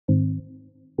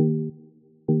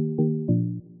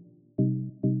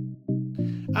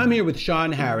I'm here with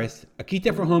Sean Harris, a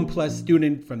Kita for Home Plus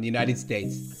student from the United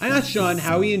States. I asked Sean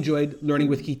how he enjoyed learning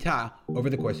with Kita over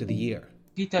the course of the year.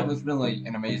 Kita was really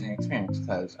an amazing experience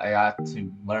because I got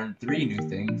to learn 3 new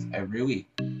things every week.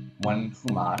 1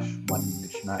 Chumash, 1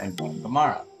 Mishnah, and 1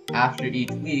 Gemara. After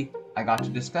each week, I got to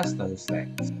discuss those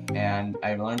things, and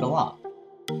I learned a lot.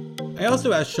 I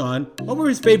also asked Sean what were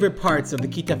his favorite parts of the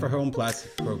Kita for Home Plus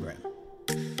program.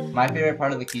 My favorite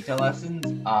part of the Kita lessons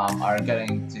are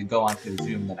getting to go onto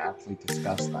Zoom and actually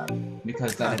discuss them,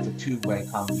 because then it's a two-way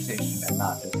conversation and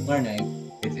not just learning,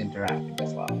 it's interacting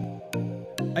as well.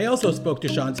 I also spoke to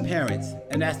Sean's parents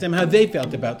and asked them how they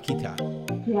felt about Kita.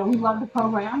 Yeah, we loved the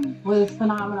program. It was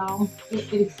phenomenal.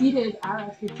 It exceeded our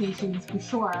expectations for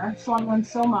sure. Sean learned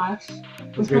so much.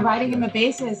 It was providing him a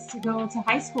basis to go to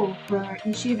high school for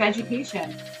yeshiva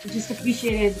education. We just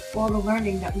appreciated all the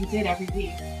learning that we did every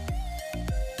week.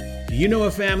 Do you know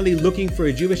a family looking for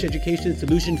a Jewish education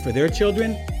solution for their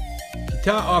children?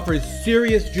 Kita offers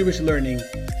serious Jewish learning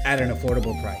at an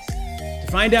affordable price. To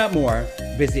find out more,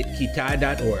 visit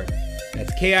kita.org.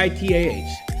 That's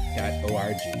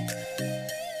KITAH.org.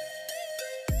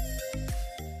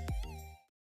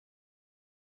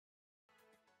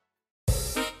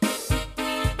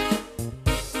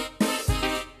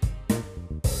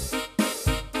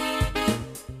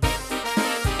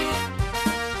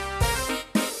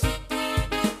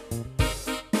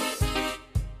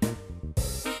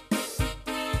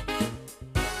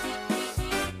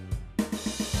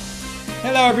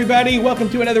 Hello, everybody. Welcome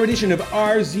to another edition of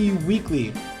RZ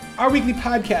Weekly, our weekly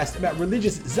podcast about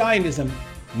religious Zionism,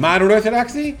 modern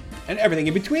Orthodoxy, and everything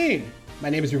in between. My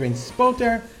name is Ruben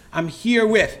Spolter. I'm here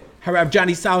with Harav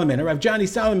Johnny Solomon. Harav Johnny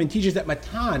Solomon teaches at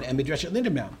Matan and Midrash at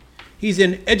Lindenbaum. He's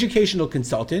an educational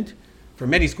consultant for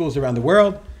many schools around the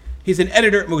world. He's an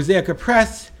editor at Mosaica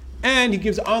Press, and he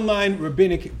gives online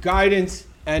rabbinic guidance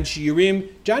and shiurim.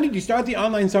 Johnny, did you start the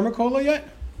online summer kollel yet?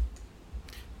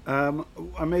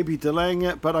 I may be delaying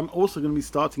it, but I'm also going to be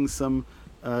starting some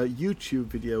YouTube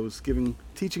videos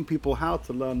teaching people how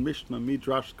to learn Mishnah,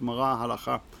 Midrash, Gemara,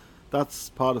 Halacha. That's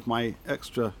part of my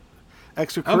extra.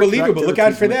 Unbelievable. Look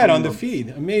out for that on the feed.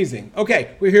 Amazing.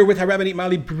 Okay, we're here with Rabbanit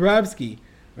Mali Bravsky.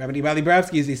 Rabbanit Mali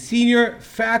Bravsky is a senior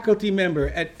faculty member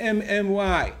at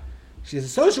MMY. She's a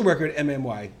social worker at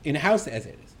MMY, in-house as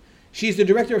it is. She's the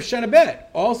director of Shana Bet,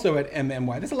 also at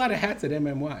MMY. There's a lot of hats at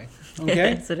MMY. Okay.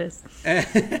 Yes, it is.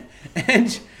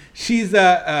 And she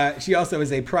also is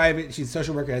she's a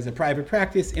social worker, has a private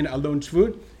practice in Alon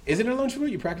Shvut. Is it Alon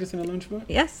Shvut? You practice in Alon Shvut?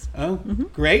 Yes. Oh,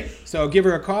 Great. So give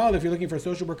her a call if you're looking for a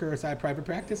social worker or a private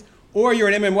practice. Or you're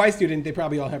an MMY student. They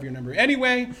probably all have your number.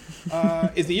 Anyway,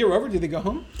 is the year over? Did they go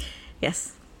home?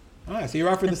 Yes. So you're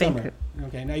off for the summer.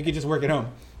 Okay, now you can just work at home.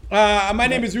 My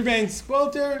name is Ruben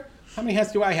Spolter. How many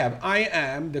hats do I have? I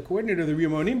am the coordinator of the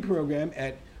Rimonim program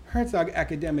at Herzog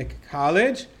Academic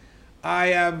College. I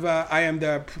am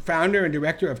the founder and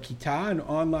director of Kita, an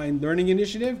online learning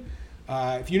initiative.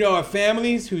 If you know of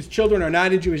families whose children are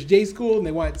not in Jewish day school and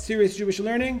they want serious Jewish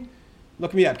learning,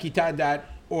 look me up,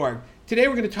 kita.org. Today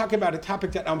we're going to talk about a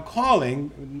topic that I'm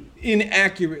calling,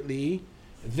 inaccurately,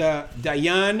 the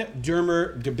Dayan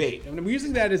Dermer debate. And I'm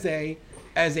using that as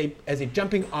a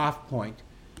jumping off point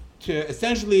to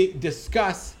essentially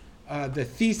discuss the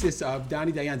thesis of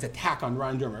Dani Dayan's attack on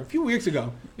Ron Dermer. A few weeks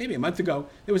ago, maybe a month ago,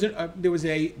 there was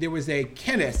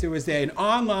an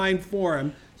online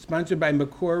forum sponsored by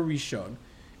Makor Rishon,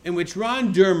 in which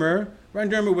Ron Dermer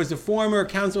was the former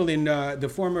counsel in the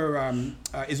former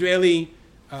Israeli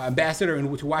ambassador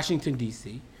to Washington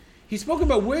D.C. He spoke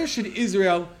about where should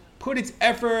Israel put its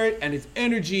effort and its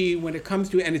energy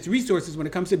and its resources when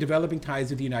it comes to developing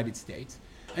ties with the United States.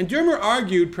 And Dermer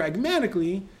argued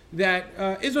pragmatically that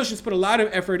Israel should put a lot of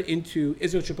effort into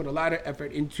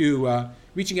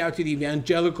reaching out to the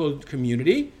evangelical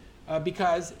community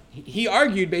because he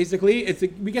argued basically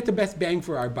we get the best bang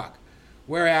for our buck,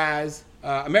 whereas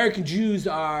American Jews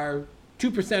are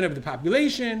 2% of the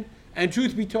population, and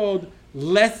truth be told,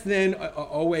 less than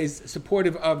always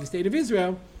supportive of the state of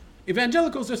Israel.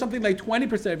 Evangelicals are something like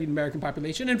 20% of the American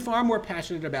population and far more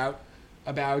passionate about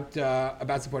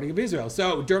supporting of Israel.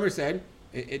 So Dermer said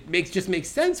it makes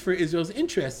sense for Israel's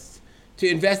interests to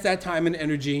invest that time and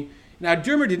energy. Now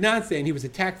Dermer did not say, and he was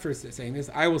attacked for saying this,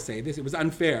 I will say this, it was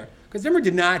unfair, because Dermer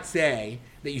did not say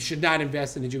that you should not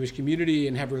invest in the Jewish community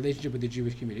and have a relationship with the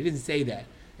Jewish community. He didn't say that.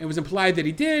 It was implied that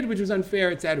he did, which was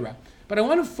unfair, etc. But I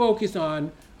want to focus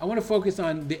on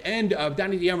the end of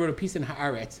Dani Dayan wrote a piece in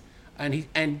Haaretz.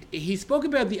 And he spoke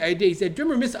about the idea. He said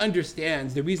Dermer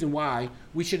misunderstands the reason why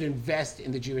we should invest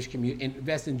in the Jewish community,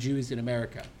 invest in Jews in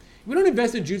America. We don't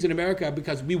invest in Jews in America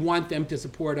because we want them to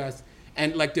support us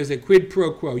and like there's a quid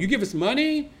pro quo. You give us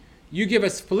money, you give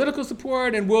us political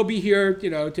support, and we'll be here,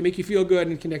 to make you feel good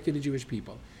and connected to Jewish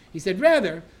people. He said,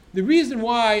 rather, the reason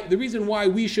why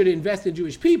we should invest in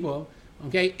Jewish people,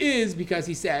 okay, is because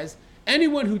he says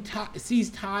anyone who sees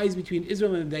ties between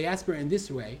Israel and the diaspora in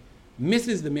this way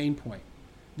misses the main point,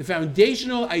 the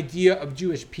foundational idea of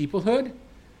Jewish peoplehood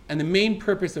and the main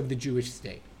purpose of the Jewish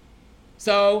state.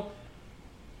 So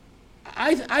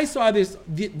I saw this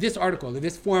article,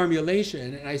 this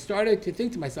formulation, and I started to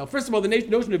think to myself, first of all, the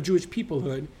notion of Jewish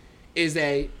peoplehood is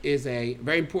a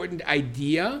very important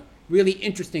idea, really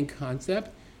interesting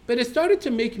concept, but it started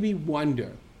to make me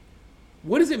wonder,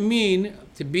 what does it mean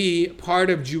to be part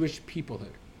of Jewish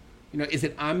peoplehood? Is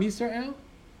it Am Yisrael,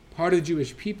 part of the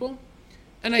Jewish people?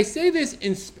 And I say this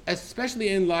especially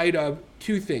in light of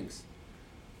two things.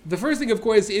 The first thing, of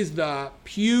course, is the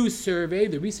Pew survey,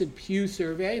 the recent Pew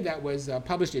survey that was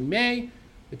published in May,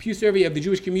 the Pew survey of the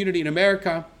Jewish community in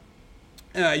America.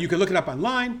 You can look it up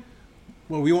online.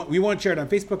 Well, we won't share it on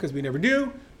Facebook because we never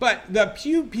do. But the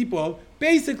Pew people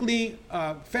basically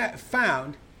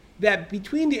found that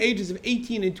between the ages of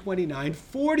 18 and 29,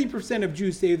 40% of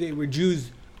Jews say they were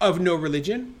Jews of no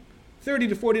religion. 30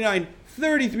 to 49,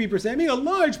 33%, I mean a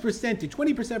large percentage,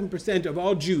 27% of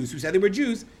all Jews who say they were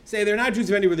Jews say they're not Jews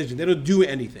of any religion. They don't do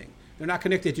anything. They're not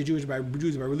connected to Jews by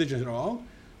religion at all.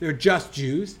 They're just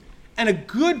Jews. And a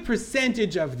good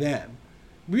percentage of them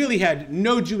really had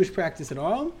no Jewish practice at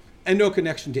all and no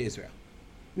connection to Israel.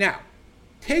 Now,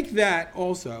 take that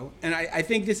also, and I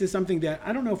think this is something that,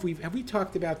 I don't know if have we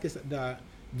talked about this, the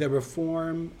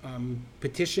reform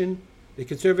petition, the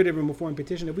conservative and reform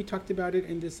petition. Have we talked about it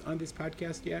on this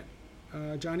podcast yet,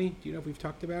 Johnny? Do you know if we've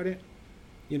talked about it?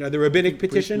 The rabbinic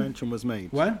petition? Brief mention was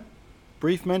made. What?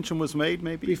 Brief mention was made,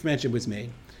 maybe? Brief mention was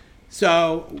made.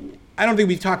 So I don't think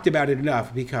we've talked about it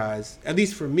enough because, at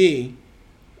least for me,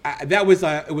 it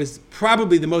was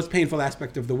probably the most painful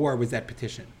aspect of the war was that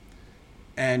petition.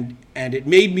 And it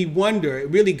made me wonder, it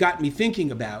really got me thinking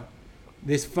about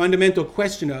this fundamental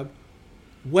question of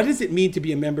what does it mean to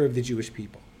be a member of the Jewish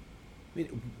people? I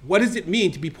mean, what does it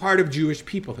mean to be part of Jewish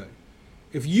peoplehood?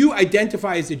 If you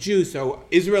identify as a Jew, so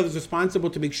Israel is responsible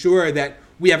to make sure that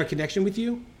we have a connection with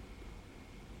you?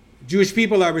 Jewish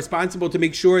people are responsible to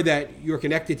make sure that you're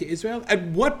connected to Israel? At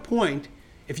what point,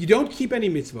 if you don't keep any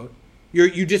mitzvot,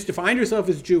 you just define yourself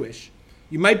as Jewish.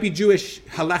 You might be Jewish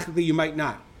halachically, you might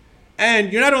not.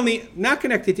 And you're not only not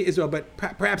connected to Israel, but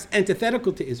perhaps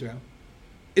antithetical to Israel.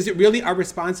 Is it really our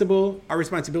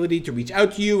responsibility to reach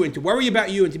out to you and to worry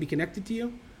about you and to be connected to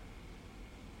you?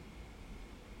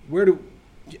 Do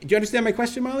you understand my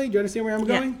question, Molly? Do you understand where I'm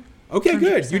going? Okay, 100%.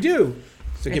 Good. You do.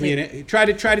 So try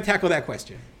to tackle that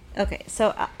question. Okay,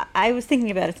 so I was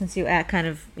thinking about it since you kind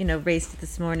of raised it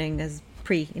this morning as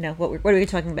what are we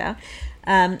talking about?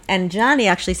 And Johnny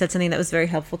actually said something that was very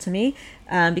helpful to me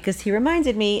because he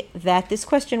reminded me that this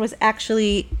question was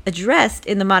actually addressed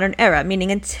in the modern era,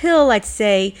 meaning until, let's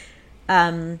say,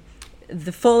 the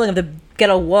falling of the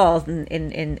ghetto walls in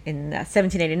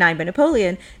 1789 by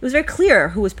Napoleon, it was very clear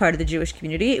who was part of the Jewish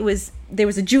community. There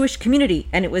was a Jewish community,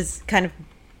 and it was kind of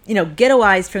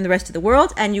ghettoized from the rest of the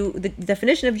world, and the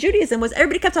definition of Judaism was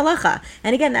everybody kept halacha.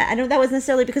 And again, I know that wasn't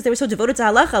necessarily because they were so devoted to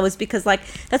halacha, it was because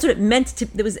that's what it meant to.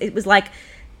 It was like,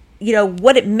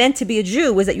 what it meant to be a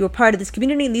Jew was that you were part of this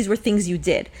community, and these were things you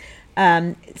did.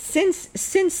 Since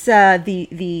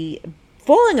the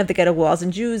falling of the ghetto walls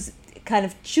and Jews kind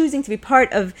of choosing to be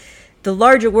part of the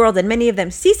larger world, and many of them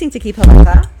ceasing to keep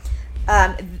halacha.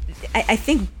 I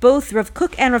think both Rav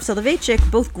Kook and Rav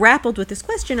Soloveitchik both grappled with this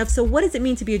question of, so what does it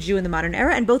mean to be a Jew in the modern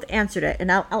era? And both answered it.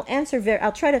 And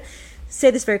I'll try to say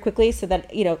this very quickly so that,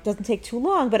 it doesn't take too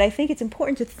long, but I think it's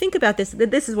important to think about this.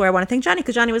 This is where I want to thank Johnny,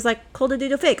 because Johnny was like, Kol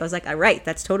Did Fake. I was like, all right,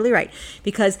 that's totally right.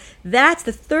 Because that's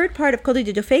the third part of Kol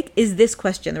Did Fake is this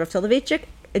question. The Rav Soloveitchik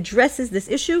addresses this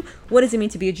issue. What does it mean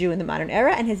to be a Jew in the modern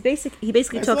era? And he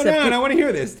basically talks about... I want to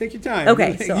hear this. Take your time.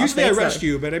 Okay. So usually I rushed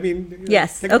you, but I mean...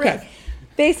 Yes. Take a breath.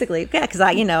 Basically, yeah, because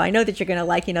I know that you're going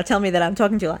to tell me that I'm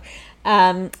talking too long.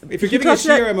 If you're giving a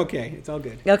shir, I'm okay. It's all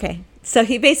good. Okay. So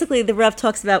the Rav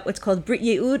talks about what's called Brit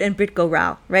Ye'ud and Brit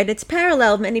Goral, right? It's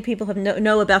parallel. Many people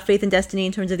know about faith and destiny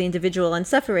in terms of the individual and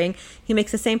suffering. He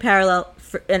makes the same parallel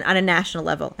on a national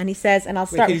level. And he says, and I'll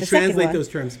start with the second one. Can you translate those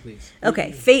terms, please?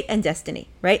 Okay. Fate and destiny,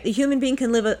 right? The human being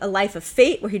can live a life of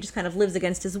fate where he just kind of lives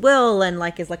against his will and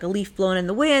is like a leaf blown in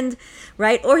the wind,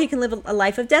 right? Or he can live a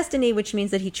life of destiny, which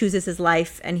means that he chooses his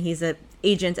life and he's an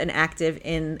agent and active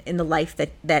in the life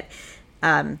that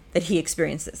he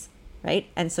experiences. Right,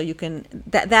 and so you can.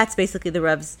 That's basically the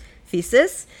Rav's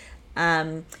thesis,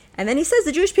 and And then he says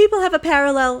the Jewish people have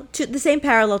the same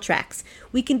parallel tracks.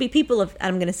 We can be people of, and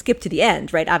I'm going to skip to the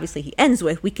end, right? Obviously, he ends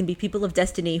with, we can be people of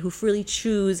destiny who freely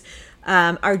choose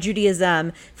our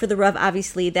Judaism. For the Rav,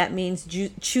 obviously, that means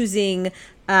choosing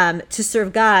to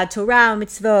serve God, Torah,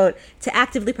 mitzvot, to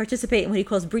actively participate in what he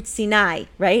calls Brit Sinai,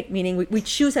 right? Meaning we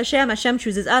choose Hashem, Hashem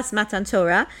chooses us, Matan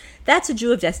Torah. That's a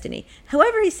Jew of destiny.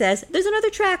 However, he says, there's another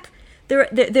track.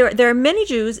 There are many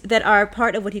Jews that are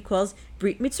part of what he calls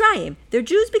Brit Mitzrayim. They're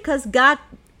Jews because God,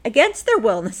 against their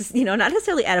will, not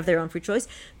necessarily out of their own free choice,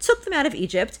 took them out of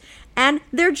Egypt, and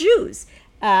they're Jews.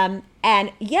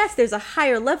 And yes, there's a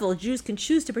higher level. Jews can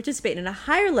choose to participate in a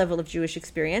higher level of Jewish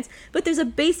experience, but there's a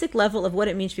basic level of what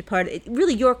it means to be part of it.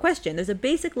 Really, your question, there's a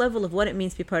basic level of what it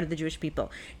means to be part of the Jewish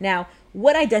people. Now,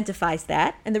 what identifies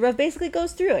that? And the Rav basically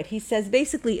goes through it. He says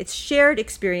basically it's shared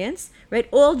experience, right?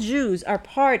 All Jews are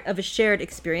part of a shared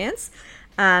experience.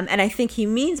 And I think he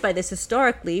means by this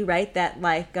historically, right, that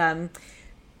like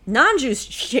non-Jews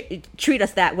treat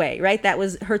us that way, right? That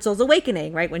was Herzl's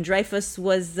awakening, right? When Dreyfus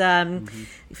was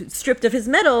stripped of his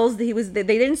medals, they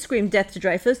didn't scream death to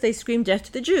Dreyfus, they screamed death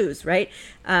to the Jews, right?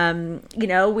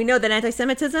 We know that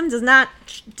anti-Semitism does not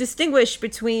distinguish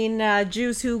between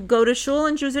Jews who go to shul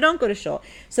and Jews who don't go to shul.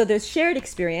 So there's shared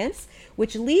experience,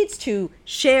 which leads to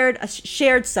shared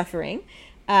suffering,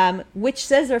 which,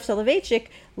 says Rav Soloveitchik,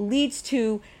 leads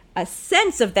to a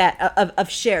sense of that of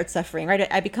shared suffering, right?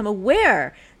 I become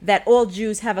aware that all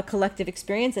Jews have a collective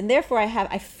experience, and therefore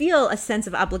I feel a sense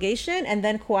of obligation and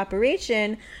then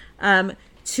cooperation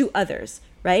to others,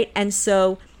 right? And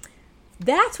so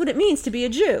that's what it means to be a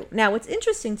Jew. Now, what's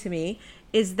interesting to me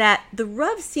is that the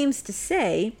Rav seems to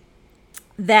say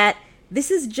that this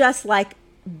is just like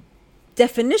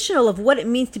definitional of what it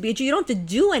means to be a Jew. You don't have to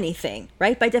do anything,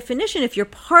 right? By definition, if you're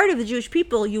part of the Jewish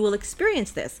people, you will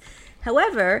experience this.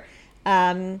 However,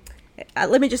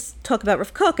 let me just talk about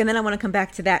Rav Kook, and then I want to come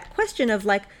back to that question of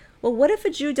like, well, what if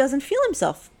a Jew doesn't feel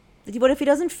himself? What if he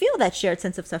doesn't feel that shared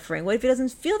sense of suffering? What if he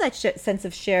doesn't feel that sense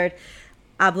of shared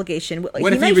obligation?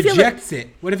 What if he rejects it?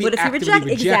 What if he actively rejects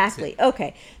exactly. it?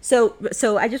 Okay. So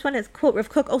I just want to quote Rav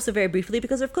Kook also very briefly,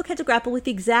 because Rav Kook had to grapple with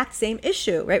the exact same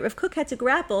issue, right? Rav Kook had to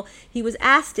grapple. He was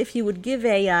asked if he would give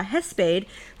a hesped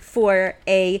for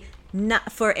a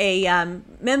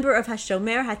member of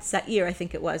Hashomer Hatzair, I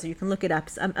think it was, or you can look it up,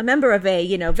 a member of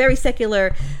a very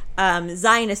secular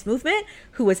Zionist movement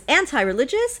who was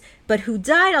anti-religious, but who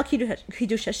died al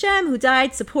Kiddush Hashem, who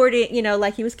died supporting,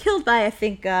 like he was killed by, I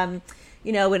think, in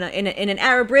an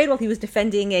Arab raid while he was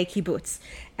defending a kibbutz.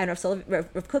 And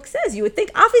Rav Kook says, you would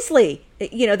think, obviously,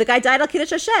 the guy died al Kiddush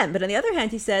Hashem, but on the other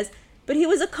hand, he says, but he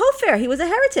was a kofar, he was a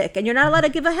heretic, and you're not allowed to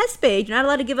give a hesped, you're not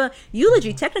allowed to give a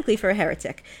eulogy technically for a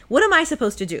heretic. What am I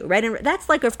supposed to do, right? And that's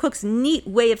like Rav Kook's neat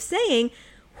way of saying,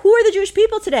 who are the Jewish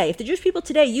people today? If the Jewish people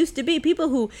today used to be people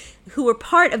who were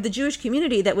part of the Jewish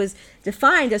community that was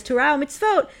defined as Torah and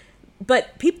mitzvot,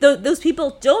 but those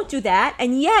people don't do that,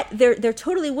 and yet they're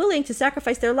totally willing to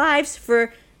sacrifice their lives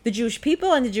for the Jewish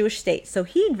people and the Jewish state. So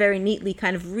he very neatly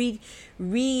kind of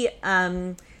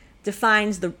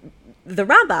defines the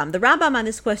Rambam. The Rambam on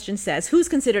this question says, who's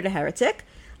considered a heretic?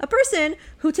 A person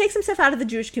who takes himself out of the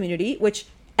Jewish community, which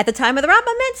at the time of the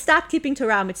Rambam meant stop keeping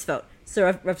Torah mitzvot. So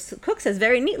Rav Kook says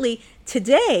very neatly,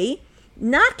 today,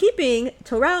 not keeping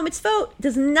Torah mitzvot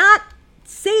does not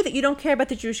say that you don't care about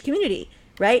the Jewish community,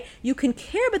 right? You can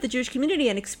care about the Jewish community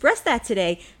and express that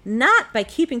today, not by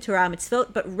keeping Torah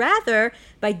mitzvot, but rather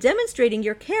by demonstrating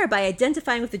your care, by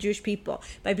identifying with the Jewish people,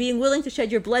 by being willing to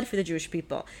shed your blood for the Jewish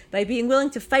people, by being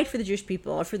willing to fight for the Jewish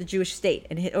people or for the Jewish state,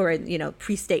 or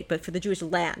pre-state, but for the Jewish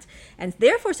land. And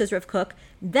therefore, says Rav Kook,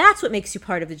 that's what makes you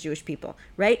part of the Jewish people,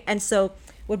 right? And so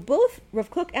what both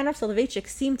Rav Kook and Rav Soloveitchik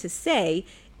seem to say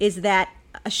is that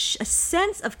a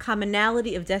sense of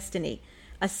commonality of destiny,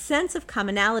 a sense of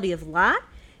commonality of lot,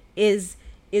 is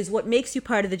what makes you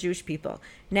part of the Jewish people.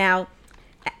 Now,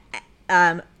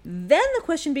 then the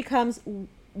question becomes,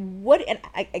 what? And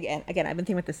again, I've been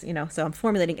thinking about this, so I'm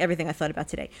formulating everything I thought about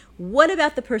today. What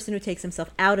about the person who takes himself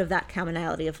out of that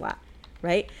commonality of lot,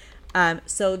 right?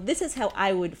 So this is how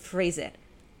I would phrase it.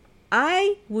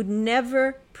 I would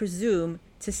never presume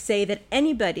to say that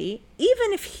anybody,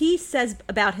 even if he says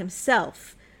about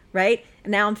himself, right?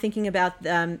 And now I'm thinking about,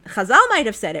 Chazal might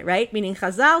have said it, right? Meaning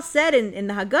Chazal said in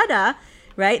the Haggadah,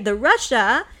 right? The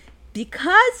Rasha,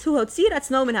 because hu hotzir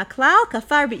atzmo min haklal,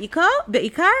 kafar be'ikar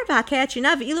v'hakayat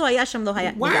shina v'ilu haya sham lo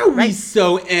haya. Why are we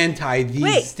so anti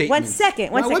these statements? One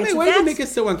second. Why do they make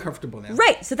us so uncomfortable now?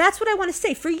 Right, so that's what I want to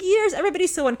say. For years,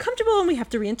 everybody's so uncomfortable and we have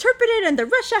to reinterpret it, and the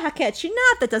Rasha hakayat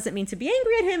shina, that doesn't mean to be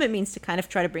angry at him, it means to kind of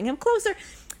try to bring him closer.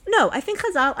 No, I think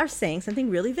Chazal are saying something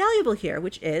really valuable here,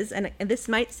 which is, and this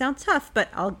might sound tough, but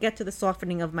I'll get to the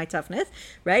softening of my toughness,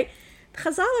 right?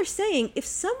 Chazal are saying if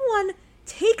someone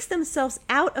takes themselves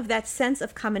out of that sense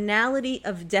of commonality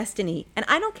of destiny, and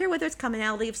I don't care whether it's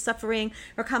commonality of suffering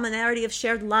or commonality of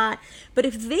shared lot, but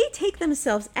if they take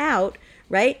themselves out,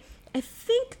 right, I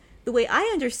think the way I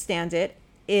understand it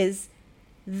is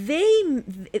ilu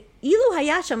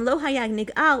hayasham lo hayag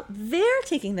nig'al, they're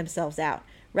taking themselves out,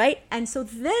 right? And so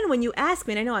then when you ask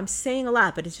me, and I know I'm saying a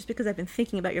lot, but it's just because I've been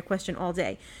thinking about your question all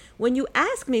day. When you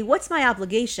ask me, what's my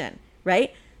obligation,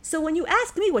 right? So when you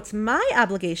ask me what's my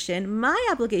obligation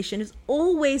is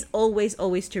always, always,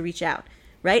 always to reach out,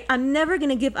 right? I'm never going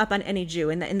to give up on any Jew.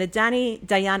 In the Danny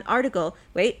Dayan article,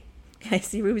 wait, I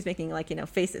see Ruby's making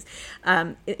faces.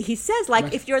 He says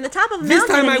if you're on the top of a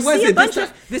mountain and you see a bunch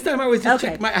of... This time I was just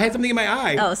checking. I had something in my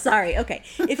eye. Oh, sorry. Okay.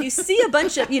 If you see a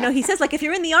bunch of, he says if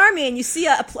you're in the army and you see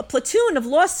a platoon of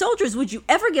lost soldiers, would you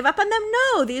ever give up on them?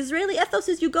 No. The Israeli ethos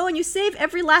is you go and you save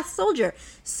every last soldier.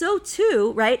 So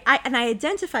too, right? I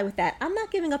identify with that. I'm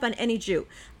not giving up on any Jew.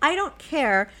 I don't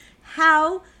care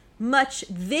how much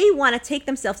they want to take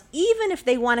themselves, even if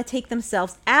they want to take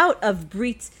themselves out of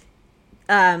Brit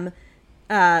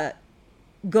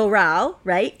Goral,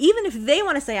 right? Even if they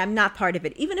want to say, I'm not part of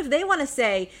it, even if they want to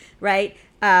say, right,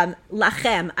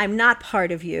 lachem, I'm not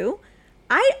part of you,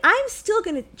 I'm still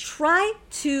going to try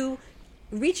to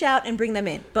reach out and bring them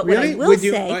in. But really? What I will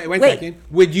say... Wait a second.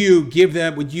 Would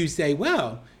you say,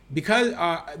 well, because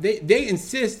they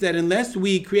insist that unless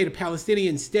we create a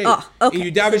Palestinian state in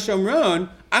Yudav Shomron,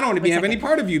 I don't want to have any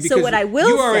part of you because so what I will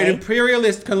you are say, an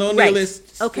imperialist,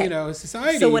 colonialist, right.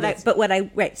 Society. So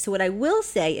what I will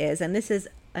say is, and this is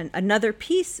another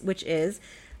piece, which is,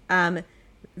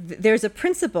 there's a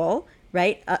principle,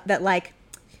 right, that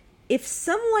if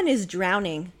someone is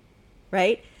drowning,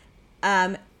 right,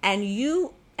 and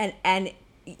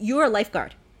you're a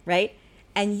lifeguard, right,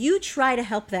 and you try to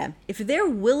help them, if they're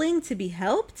willing to be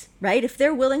helped, right, if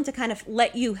they're willing to kind of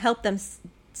let you help them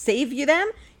save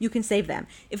them, you can save them.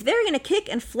 If they're going to kick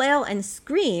and flail and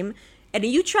scream and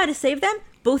you try to save them,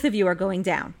 both of you are going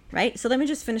down, right? So let me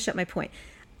just finish up my point.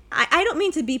 I don't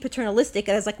mean to be paternalistic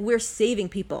as we're saving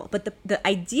people, but the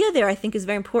idea there I think is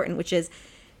very important, which is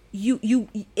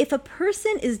if a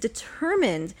person is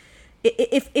determined,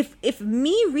 if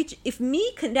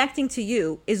me connecting to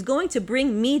you is going to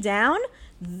bring me down,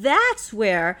 that's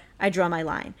where I draw my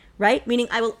line, right? Meaning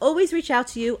I will always reach out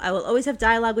to you. I will always have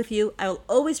dialogue with you. I will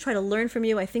always try to learn from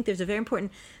you. I think there's a very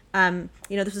important,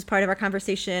 this was part of our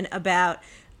conversation about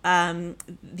the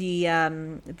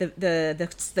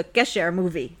Gesher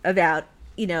movie about,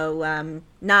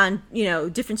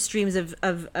 different streams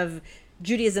of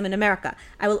Judaism in America.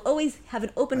 I will always have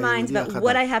an open mind about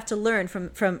what I have to learn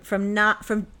from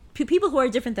people who are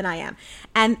different than I am.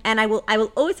 And I will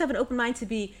always have an open mind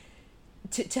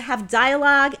to have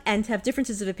dialogue and to have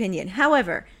differences of opinion.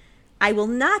 However, I will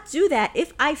not do that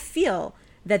if I feel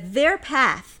that their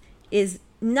path is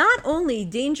not only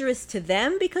dangerous to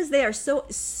them because they are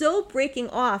so breaking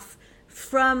off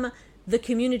from the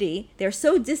community, they're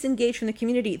so disengaged from the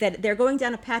community that they're going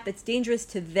down a path that's dangerous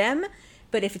to them,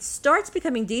 but if it starts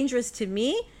becoming dangerous to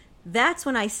me, that's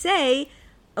when I say,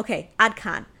 okay, Ad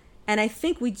Kan. And I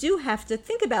think we do have to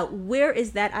think about where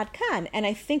is that Ad Kan. And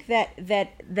I think that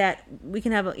we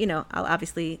can have, I'll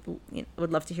obviously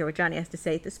would love to hear what Johnny has to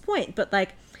say at this point. But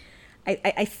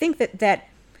I think that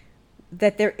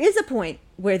there is a point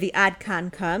where the Ad Kan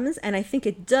comes. And I think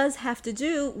it does have to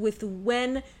do with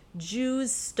when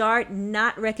Jews start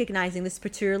not recognizing this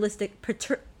particularistic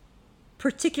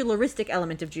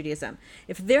element of Judaism.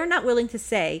 If they're not willing to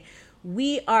say,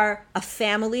 we are a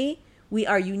family, we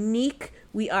are unique,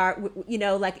 we are,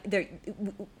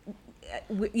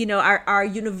 our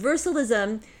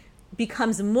universalism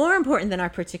becomes more important than our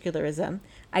particularism.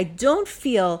 I don't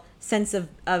feel sense of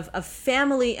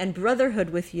family and brotherhood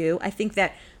with you. I think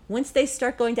that once they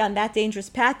start going down that dangerous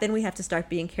path, then we have to start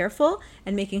being careful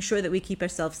and making sure that we keep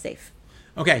ourselves safe.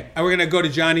 Okay, we're going to go to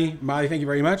Johnny. Molly, thank you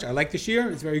very much. I like this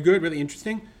year. It's very good, really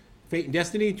interesting. Fate and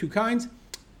Destiny, two kinds.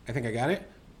 I think I got it.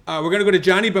 We're going to go to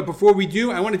Johnny, but before we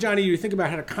do, I wanted Johnny to think about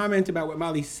how to comment about what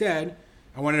Molly said.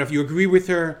 I want to know if you agree with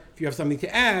her, if you have something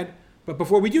to add. But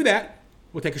before we do that,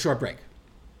 we'll take a short break.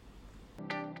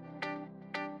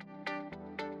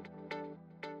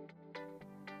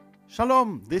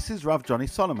 Shalom, this is Rav Johnny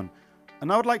Solomon,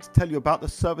 and I would like to tell you about the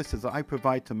services that I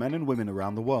provide to men and women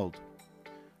around the world.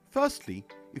 Firstly,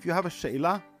 if you have a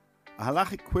she'ilah, a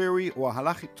halachic query, or a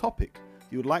halachic topic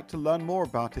you would like to learn more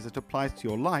about as it applies to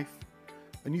your life,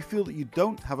 and you feel that you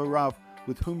don't have a Rav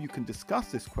with whom you can discuss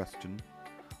this question,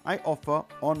 I offer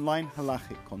online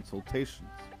halachic consultations.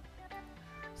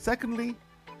 Secondly,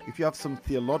 if you have some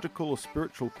theological or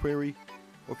spiritual query,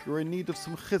 or if you're in need of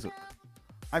some chizuk,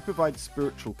 I provide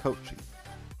spiritual coaching.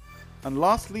 And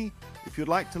lastly, if you'd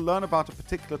like to learn about a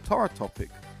particular Torah topic,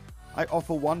 I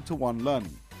offer one-to-one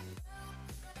learning.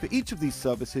 For each of these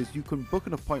services, you can book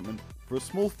an appointment for a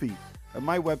small fee at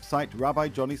my website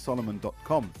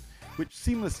rabbijohnnysolomon.com, which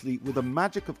seamlessly, with the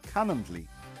magic of Calendly,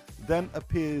 then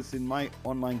appears in my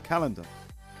online calendar.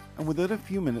 And within a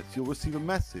few minutes, you'll receive a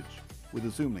message with a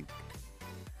Zoom link.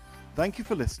 Thank you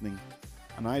for listening,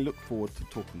 and I look forward to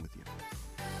talking with you.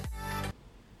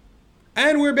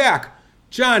 And we're back.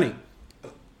 Johnny,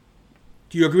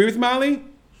 do you agree with Molly?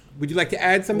 Would you like to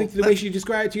add something to the way she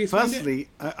described it? Firstly,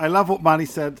 I love what Molly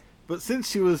said, but since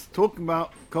she was talking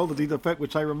about Kol Did effect,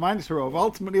 which I reminded her of,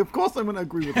 ultimately, of course, I'm going to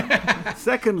agree with that.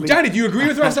 Secondly, Johnny, do you agree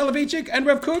with Rav Soloveitchik and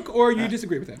Rav Kook, or you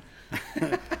disagree with them?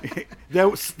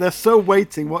 they're so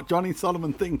waiting what Johnny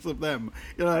Solomon thinks of them.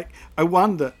 I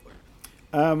wonder.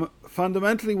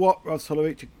 Fundamentally, what Rav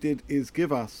Soloveitchik did is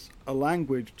give us a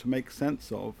language to make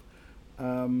sense of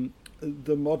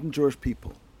the modern Jewish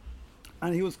people.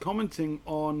 And he was commenting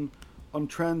on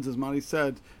trends, as Mali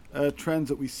said, trends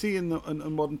that we see in the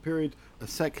modern period, a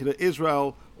secular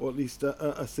Israel, or at least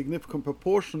a significant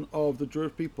proportion of the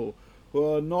Jewish people who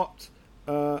are not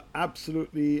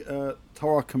absolutely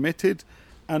Torah committed.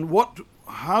 And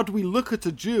how do we look at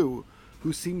a Jew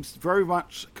who seems very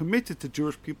much committed to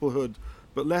Jewish peoplehood,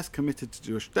 but less committed to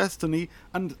Jewish destiny,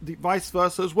 and the vice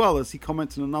versa as well, as he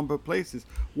comments in a number of places.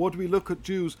 What do we look at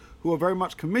Jews who are very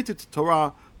much committed to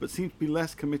Torah, but seem to be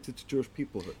less committed to Jewish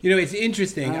peoplehood? It's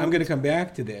interesting. I'm going to come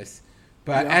back to this.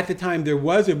 But at the time, there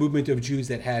was a movement of Jews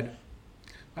that had,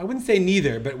 I wouldn't say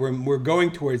neither, but we're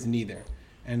going towards neither.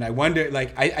 And I wonder,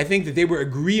 I think that they were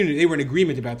in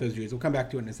agreement about those Jews. We'll come back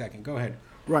to it in a second. Go ahead.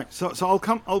 Right. So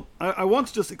I want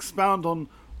to just expound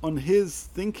on his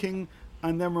thinking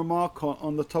and then remark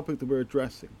on the topic that we're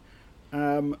addressing.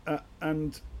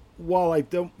 And while I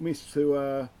don't wish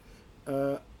to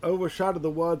overshadow the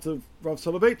words of Rav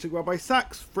Soloveitchik, Rabbi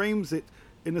Sachs frames it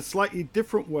in a slightly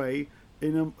different way,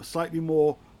 in a slightly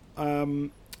more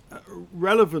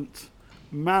relevant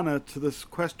manner to this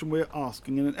question we're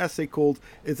asking, in an essay called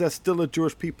 "Is There Still a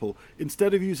Jewish People?"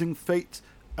 Instead of using fate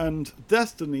and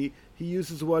destiny, he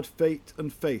uses the word fate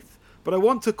and faith. But I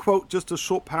want to quote just a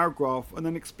short paragraph and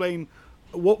then explain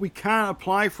what we can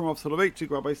apply from Rav Soloveitchik,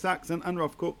 Rabbi Sachs, and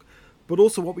Rav Kook, but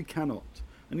also what we cannot.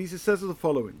 And he says the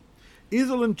following: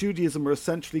 Israel and Judaism are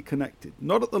essentially connected,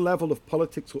 not at the level of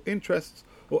politics or interests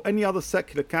or any other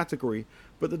secular category,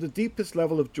 but at the deepest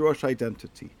level of Jewish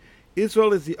identity.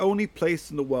 Israel is the only place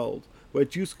in the world where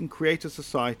Jews can create a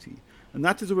society, and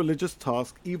that is a religious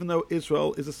task, even though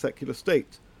Israel is a secular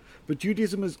state. But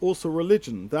Judaism is also a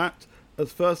religion that,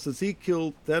 as first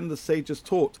Ezekiel, then the sages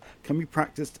taught, can be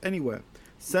practiced anywhere,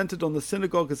 centered on the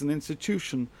synagogue as an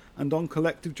institution and on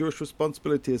collective Jewish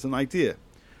responsibility as an idea.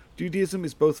 Judaism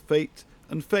is both fate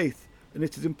and faith, and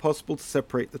it is impossible to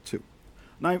separate the two.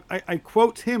 And I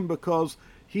quote him because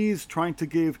he's trying to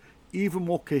give even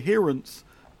more coherence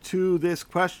to this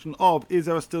question of, is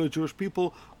there still a Jewish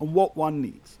people, and what one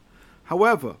needs.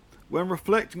 However, when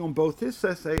reflecting on both this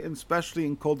essay and especially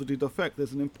in Kol Did Effect,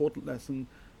 there's an important lesson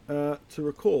to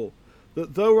recall,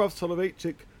 that though Rav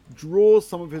Soloveitchik draws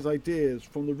some of his ideas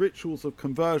from the rituals of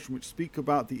conversion which speak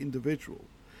about the individual,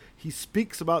 he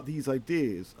speaks about these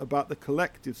ideas, about the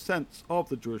collective sense of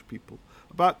the Jewish people,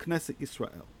 about Knesset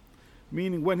Israel.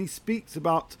 Meaning when he speaks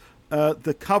about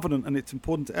the covenant, and it's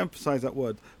important to emphasize that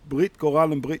word, Brit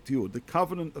Goral and Brit Yud, the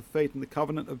covenant of fate and the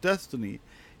covenant of destiny,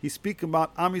 he's speaking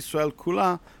about Am Yisrael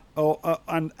Kula,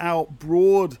 and our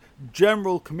broad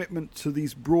general commitment to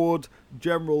these broad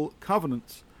general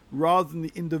covenants, rather than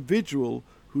the individual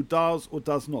who does or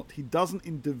does not. He doesn't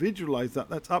individualize that.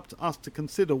 That's up to us to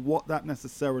consider what that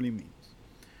necessarily means.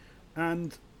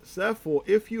 And therefore,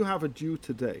 if you have a Jew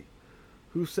today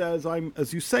who says, I'm,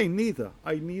 as you say,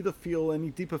 I neither feel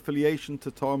any deep affiliation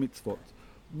to Torah mitzvot,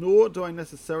 nor do I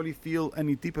necessarily feel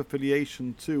any deep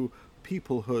affiliation to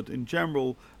peoplehood in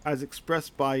general, as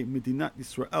expressed by Medinat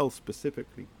Israel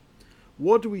specifically.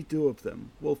 What do we do of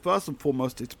them? Well, first and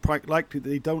foremost, it's likely that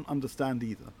they don't understand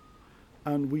either.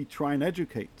 And we try and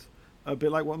educate, a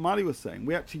bit like what Mali was saying.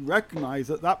 We actually recognize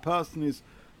that that person is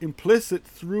implicit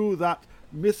through that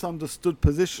misunderstood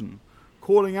position,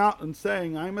 calling out and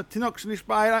saying, I'm a Tinok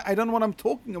Shnishba, I don't know what I'm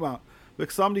talking about.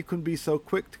 Because somebody can be so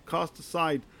quick to cast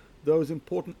aside those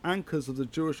important anchors of the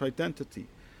Jewish identity,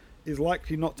 is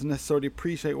likely not to necessarily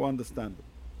appreciate or understand them.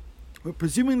 But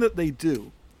presuming that they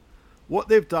do, what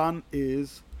they've done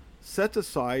is set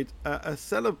aside a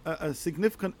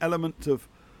significant element of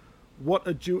what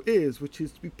a Jew is, which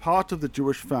is to be part of the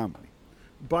Jewish family.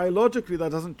 biologically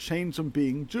that doesn't change them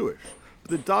being Jewish,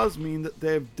 but it does mean that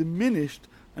they've diminished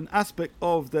an aspect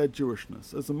of their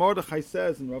Jewishness. As the Mordechai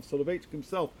says, and Rav Soloveitchik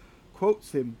himself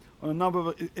quotes him on a number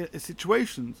of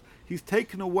situations, he's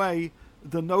taken away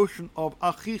the notion of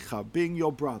achicha, being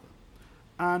your brother.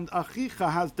 And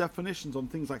achicha has definitions on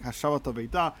things like hashavat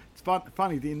aveidah. It's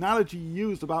funny, the analogy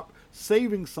used about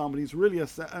saving somebody is really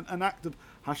an act of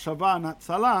hashava and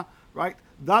hatzalah, right?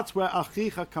 That's where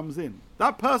achicha comes in.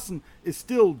 That person is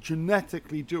still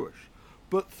genetically Jewish,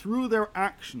 but through their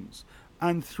actions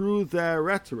and through their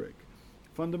rhetoric,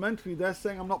 fundamentally they're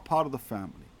saying, I'm not part of the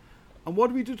family. And what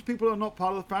do we do to people who are not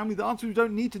part of the family? The answer is we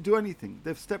don't need to do anything.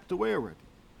 They've stepped away already.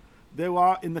 They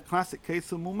are, in the classic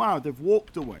case of Mumar, they've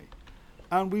walked away.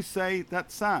 And we say,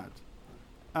 that's sad.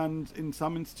 And in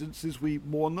some instances we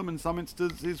mourn them, in some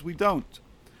instances we don't.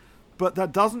 But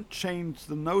that doesn't change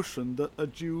the notion that a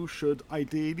Jew should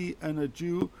ideally, and a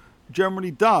Jew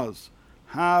generally does,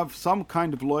 have some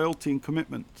kind of loyalty and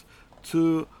commitment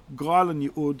to Gal and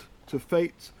Yehud, to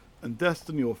fate and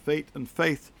destiny, or fate and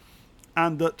faith,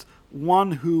 and that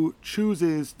one who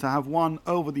chooses to have one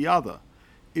over the other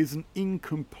is an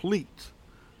incomplete,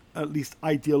 at least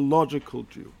ideological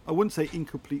Jew. I wouldn't say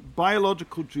incomplete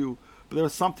biological Jew, but there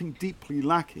is something deeply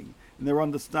lacking in their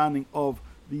understanding of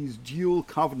these dual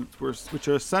covenants, which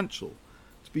are essential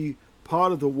to be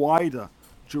part of the wider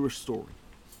Jewish story.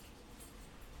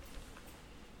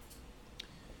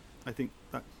 I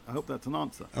hope that's an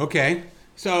answer. Okay.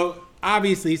 So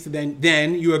obviously,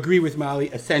 then you agree with Mali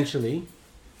essentially.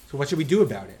 So what should we do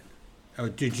about it? Or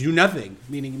did you do nothing?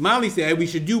 Meaning Mali said we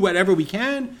should do whatever we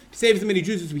can to save as many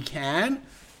Jews as we can,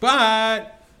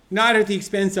 but not at the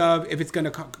expense of if it's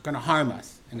going to harm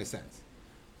us in a sense.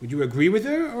 Would you agree with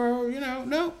her, or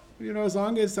no? As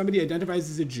long as somebody identifies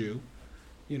as a Jew,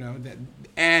 that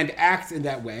and acts in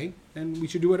that way, then we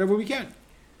should do whatever we can.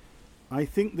 I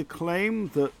think the claim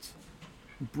that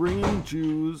bringing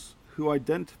Jews who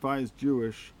identify as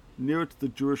Jewish nearer to the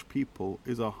Jewish people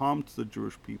is a harm to the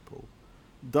Jewish people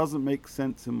doesn't make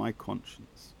sense in my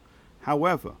conscience.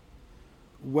 However,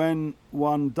 when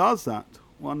one does that,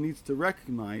 one needs to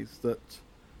recognize that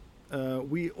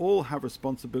we all have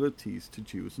responsibilities to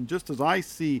Jews. And just as I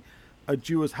see a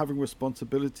Jew as having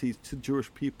responsibilities to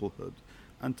Jewish peoplehood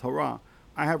and Torah,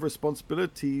 I have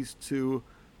responsibilities to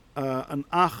an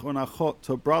ach or an achot,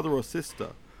 to a brother or sister,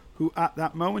 who at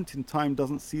that moment in time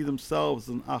doesn't see themselves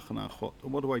as an ach and achot.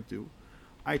 And what do?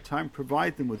 I try and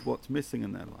provide them with what's missing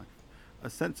in their life, a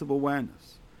sense of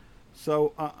awareness.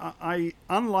 So I,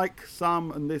 unlike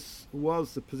some, and this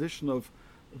was the position of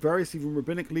various even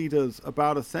rabbinic leaders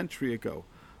about a century ago,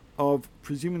 of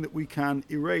presuming that we can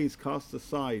erase, cast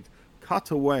aside,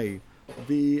 cut away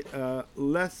the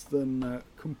less than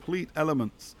complete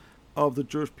elements of the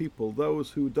Jewish people,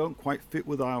 those who don't quite fit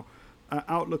with our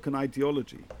outlook and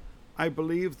ideology. I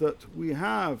believe that we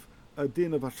have a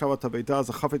din of Hashavat Aveidah, as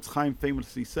Chafetz Chaim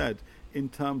famously said, in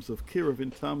terms of kiruv,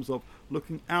 in terms of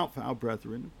looking out for our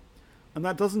brethren. And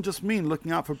that doesn't just mean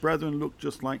looking out for brethren look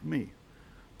just like me.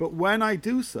 But when I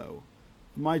do so,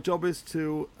 my job is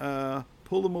to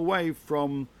pull them away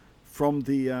from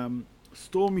the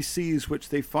stormy seas which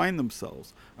they find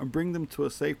themselves and bring them to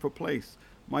a safer place.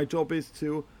 My job is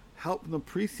to help them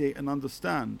appreciate and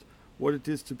understand what it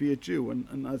is to be a Jew.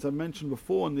 And as I mentioned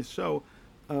before in this show,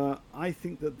 I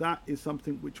think that is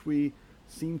something which we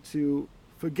seem to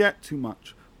forget too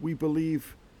much. We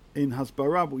believe in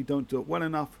Hasbara, but we don't do it well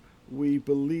enough. We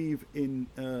believe in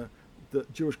the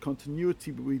Jewish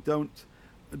continuity, but we don't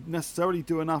necessarily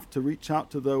do enough to reach out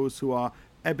to those who are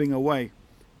ebbing away.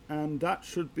 And that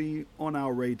should be on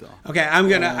our radar. Okay, I'm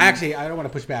going to, actually, I don't want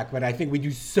to push back, but I think we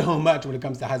do so much when it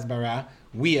comes to Hasbara,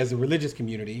 we as a religious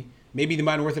community. Maybe the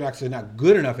modern Orthodox are not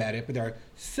good enough at it, but there are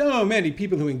so many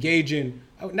people who engage in,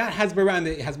 not Hasbara in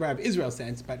the Hasbara of Israel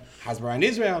sense, but Hasbara in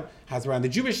Israel, Hasbara in the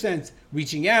Jewish sense,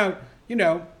 reaching out. You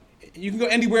can go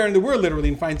anywhere in the world literally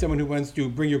and find someone who wants to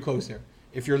bring you closer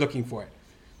if you're looking for it.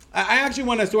 I actually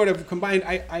want to sort of combine,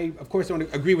 I of course want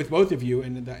to agree with both of you,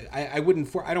 and I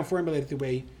don't formulate it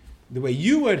the way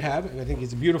you would have. I think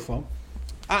it's beautiful.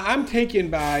 I'm taken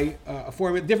by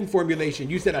a different formulation.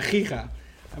 You said achicha.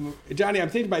 Johnny, I'm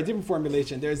taken by a different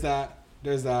formulation. There's a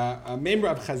member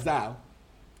of Chazal,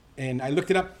 and I looked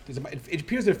it up. It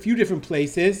appears in a few different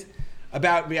places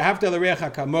about v'ahavta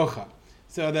l'reacha kamocha.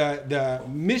 So the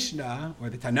Mishnah or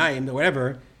the Tanaim or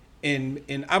whatever in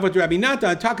Avot Rabbi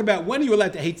Natan talk about when are you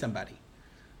allowed to hate somebody.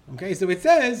 Okay, so it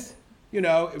says,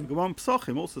 Gemara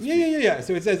Psachim also. Yeah.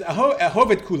 So it says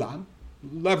ahovet kulam,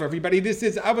 love everybody. This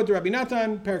is Avot Rabbi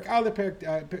Natan, Perak Aleph,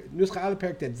 Nuscha Aleph,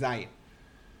 Perak Tet Zayin.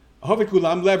 Ahovet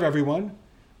kulam, love everyone.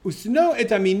 Usno et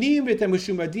aminim v'et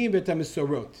hamushumadim v'et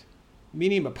hamesorot.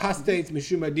 Meaning apostates,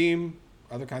 mishumadim,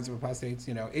 other kinds of apostates,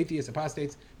 atheists,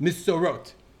 apostates,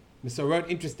 misorot. Misorot,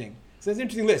 interesting. So it's an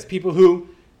interesting list. People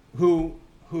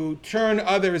who turn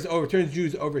others over, turn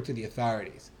Jews over to the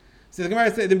authorities. So the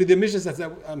Gemara says, the Mishnah says,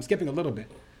 I'm skipping a little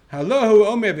bit. Halohu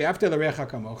omer v'afta l'recha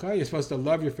kamocha. You're supposed to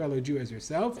love your fellow Jew as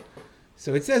yourself.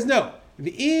 So it says no.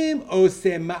 V'im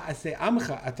oseh ma'aseh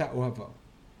amcha ata ohavo.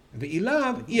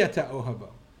 V'ilav i'ata ohavo.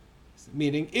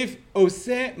 Meaning, if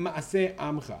oseh ma'aseh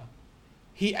amcha,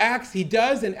 he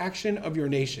does an action of your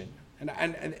nation,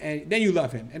 and then you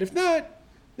love him. And if not,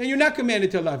 then you're not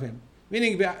commanded to love him.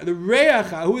 Meaning, the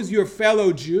reacha, who is your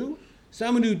fellow Jew,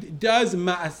 someone who does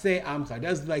ma'aseh amcha,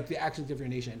 does like the actions of your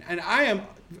nation. And I'm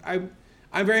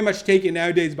very much taken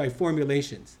nowadays by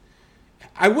formulations.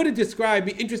 I wouldn't describe,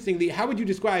 interestingly, how would you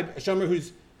describe a shomer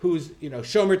who's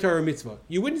shomer Torah mitzvah?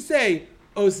 You wouldn't say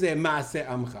oseh ma'aseh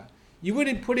amcha. You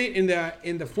wouldn't put it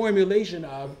in the formulation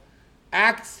of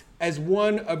acts as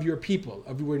one of your people,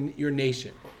 of your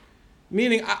nation.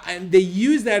 Meaning, and they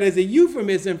use that as a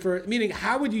euphemism for, meaning,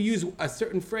 how would you use a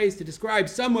certain phrase to describe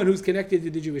someone who's connected to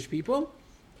the Jewish people?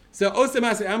 So, oseh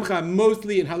ma'aseh amcha,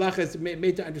 mostly in halacha, is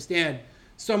made to understand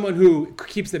someone who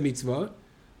keeps the mitzvah.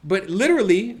 But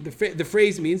literally, the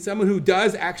phrase means someone who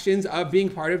does actions of being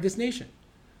part of this nation,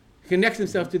 connects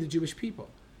himself to the Jewish people.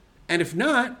 And if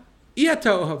not, i'ata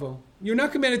ohavo, you're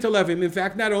not commanded to love him. In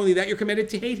fact, not only that, you're commanded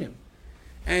to hate him.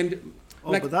 And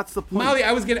but that's the point. Molly,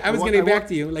 I was gonna get back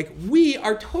to you. Like, we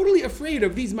are totally afraid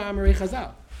of these ma'amarei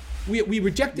Chazal. We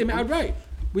reject them outright.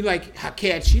 We like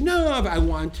haket shinav. I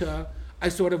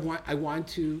want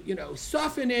to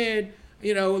soften it.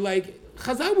 Like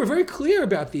Chazal were very clear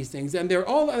about these things, and they're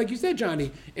all, like you said,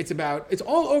 Johnny. It's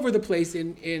all over the place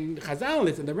in Chazal.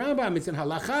 It's in the Rambam. It's in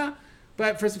Halacha.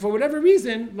 But for whatever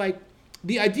reason, like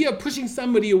the idea of pushing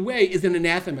somebody away is an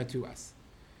anathema to us,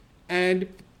 and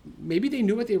maybe they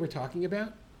knew what they were talking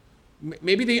about.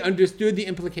 Maybe they understood the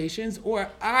implications,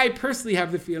 or I personally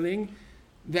have the feeling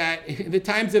that in the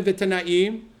times of the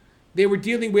Tanaim, they were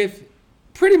dealing with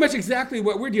pretty much exactly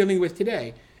what we're dealing with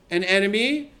today. An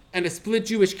enemy and a split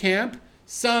Jewish camp,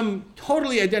 some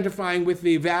totally identifying with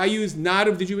the values not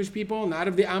of the Jewish people, not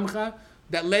of the Amcha,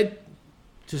 that led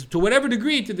to whatever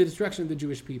degree to the destruction of the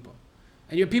Jewish people.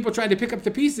 And you have people trying to pick up the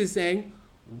pieces saying,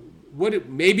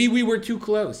 maybe we were too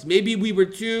close. Maybe we were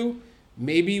too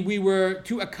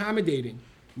accommodating.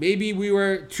 Maybe we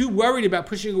were too worried about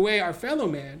pushing away our fellow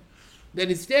man, that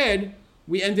instead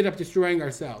we ended up destroying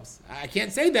ourselves. I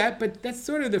can't say that, but that's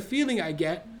sort of the feeling I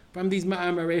get from these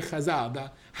ma'amarei Chazal.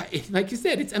 Like you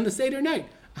said, it's on the Seder night.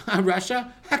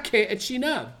 Rasha hake et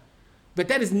shinav. But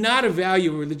that is not a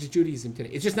value of religious Judaism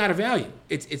today. It's just not a value.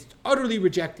 It's utterly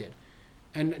rejected.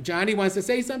 And Johnny wants to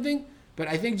say something, but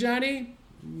I think, Johnny,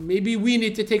 maybe we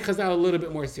need to take Chazal a little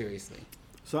bit more seriously.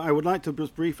 So I would like to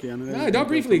just briefly... don't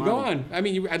briefly, go on. I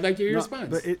mean, I'd like to hear your response.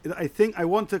 But I think I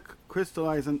want to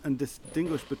crystallize and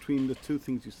distinguish between the two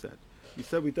things you said. You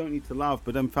said we don't need to love,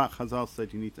 but in fact Chazal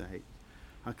said you need to hate.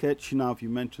 Haket shinav, you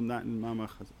mentioned that in Ma'amar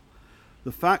Chazal.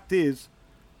 The fact is,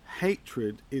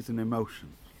 hatred is an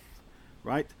emotion,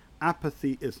 right?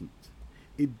 Apathy isn't.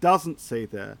 It doesn't say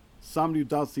there, somebody who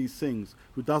does these things,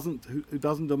 who doesn't do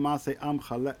ma'aseh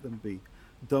amcha, let them be.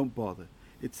 Don't bother.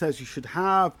 It says you should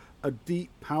have a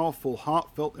deep, powerful,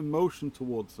 heartfelt emotion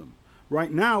towards them.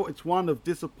 Right now, it's one of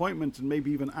disappointment and maybe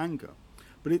even anger.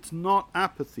 But it's not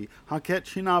apathy. Haket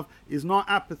shinav is not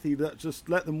apathy that just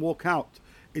let them walk out.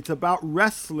 It's about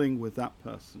wrestling with that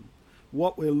person.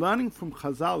 What we're learning from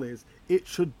Chazal is it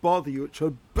should bother you. It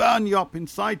should burn you up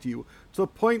inside you to the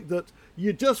point that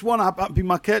you just want to be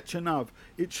maket shinav.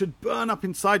 It should burn up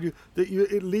inside you that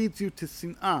it leads you to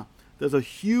sin'ah. There's a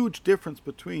huge difference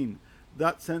between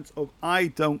that sense of I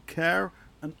don't care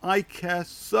and I care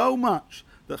so much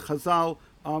that Chazal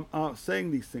are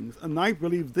saying these things. And I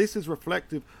believe this is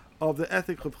reflective of the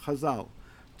ethic of Chazal.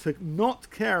 To not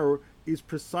care is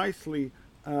precisely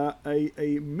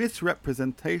a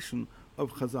misrepresentation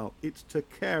of Chazal. It's to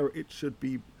care. It should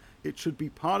be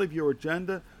part of your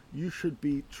agenda. You should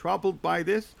be troubled by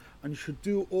this, and you should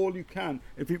do all you can.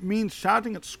 If it means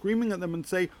shouting and screaming at them and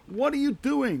say, "What are you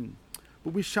doing?"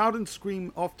 But we shout and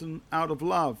scream often out of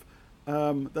love.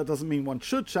 That doesn't mean one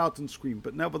should shout and scream,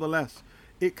 but nevertheless,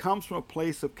 it comes from a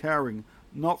place of caring,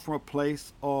 not from a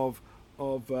place of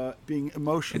being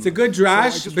emotional. It's a good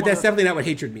drash, but that's definitely not what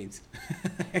hatred means.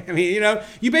 I mean,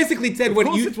 you basically said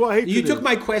you took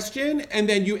my question and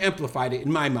then you amplified it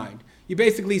in my mind. You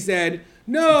basically said,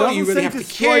 No, doesn't you really say have to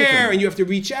destroy care them. and you have to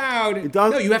reach out. It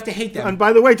does. No, you have to hate them. And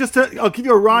by the way, I'll give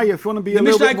you a raya if you want to be The a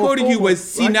little Mishnah I bit more quoted you formal, was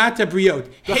sinata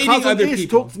briot, The hating Chazon other Ish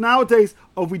people. talks nowadays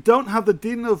of we don't have the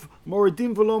din of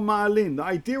moredim velo ma'alin. The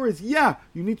idea is, you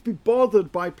need to be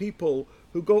bothered by people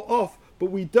who go off, but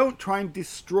we don't try and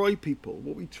destroy people.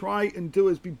 What we try and do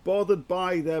is be bothered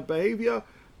by their behavior,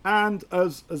 and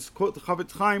as quote the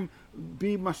Chavetz Chaim,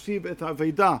 be mashiv et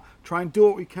aveda. Try and do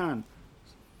what we can.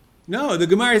 No, the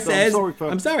Gemara says.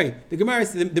 I'm sorry. The Gemara,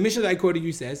 the Mishnah that I quoted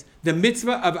you says the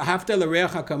mitzvah of hafta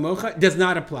l'reacha kamocha does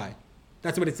not apply.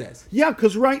 That's what it says. Yeah,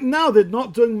 because right now they're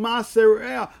not doing Maaser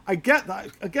Re'ah. I get that.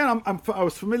 Again, I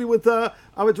was familiar with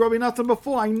Rabbi Nathan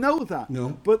before. I know that.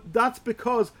 No. But that's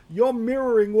because you're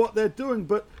mirroring what they're doing,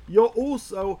 but you're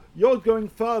going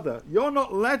further. You're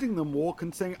not letting them walk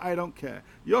and saying, I don't care.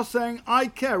 You're saying, I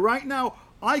care. Right now,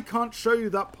 I can't show you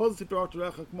that positive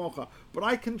Re'ah K'mocha, but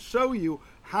I can show you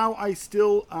how I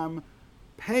still am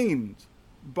pained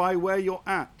by where you're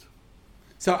at.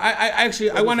 So I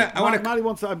want to. Mali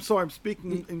wants to. I'm sorry. I'm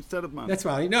speaking instead of Mali. That's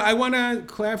Mali. No, I want to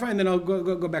clarify, and then I'll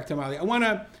go back to Mali. I want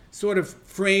to sort of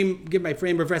give my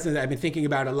frame of reference that I've been thinking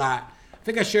about a lot. I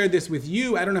think I shared this with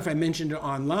you. I don't know if I mentioned it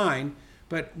online,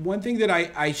 but one thing that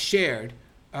I shared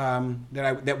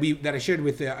that I shared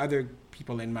with the other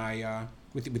people in my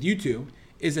with YouTube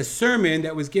is a sermon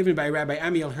that was given by Rabbi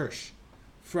Amiel Hirsch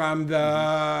from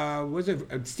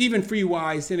the Stephen Free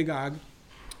Wise Synagogue.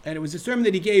 And it was a sermon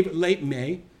that he gave late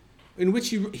May, in which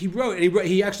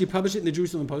he actually published it in the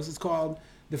Jerusalem Post. It's called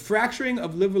 "The Fracturing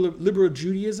of Liberal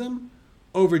Judaism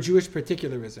Over Jewish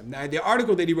Particularism." Now, the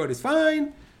article that he wrote is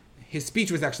fine. His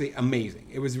speech was actually amazing.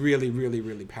 It was really, really,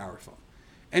 really powerful.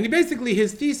 And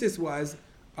his thesis was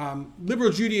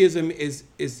liberal Judaism is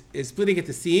splitting at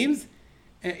the seams.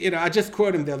 And, I'll just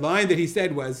quote him. The line that he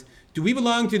said was, "Do we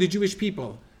belong to the Jewish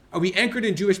people? Are we anchored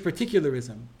in Jewish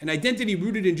particularism, an identity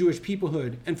rooted in Jewish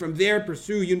peoplehood, and from there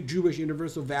pursue Jewish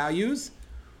universal values?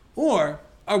 Or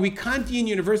are we Kantian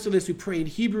universalists who pray in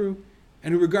Hebrew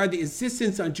and who regard the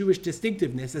insistence on Jewish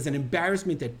distinctiveness as an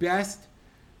embarrassment at best,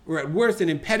 or at worst an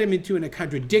impediment to and a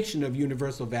contradiction of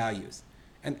universal values?"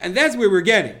 And that's where we're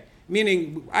getting.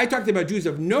 Meaning, I talked about Jews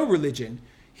of no religion.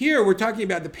 Here we're talking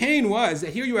about the pain was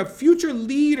that here you have future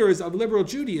leaders of liberal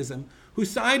Judaism who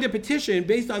signed a petition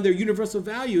based on their universal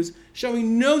values,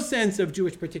 showing no sense of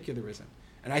Jewish particularism.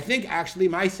 And I think actually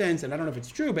my sense, and I don't know if it's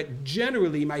true, but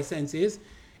generally my sense is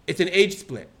it's an age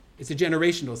split. It's a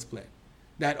generational split.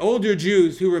 That older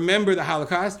Jews who remember the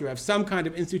Holocaust or have some kind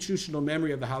of institutional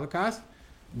memory of the Holocaust,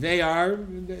 they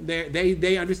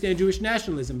understand Jewish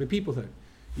nationalism, the peoplehood.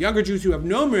 Younger Jews who have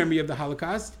no memory of the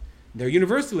Holocaust, they're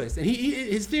universalists. And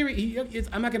his theory,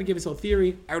 I'm not going to give his whole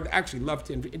theory. I would actually love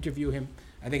to interview him.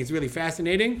 I think it's really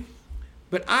fascinating.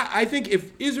 But I think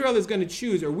if Israel is going to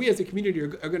choose, or we as a community are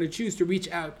going to choose to reach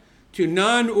out to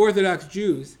non-Orthodox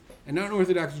Jews and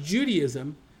non-Orthodox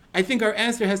Judaism, I think our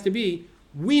answer has to be,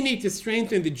 we need to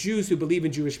strengthen the Jews who believe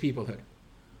in Jewish peoplehood.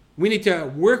 We need to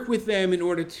work with them in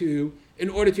order to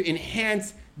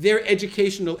enhance their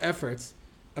educational efforts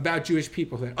about Jewish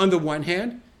peoplehood, on the one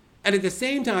hand, and at the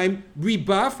same time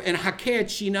rebuff and hakeh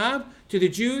shinav to the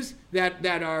Jews that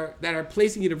are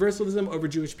placing universalism over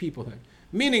Jewish peoplehood.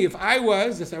 Meaning, if I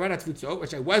was the Sarat Futzot,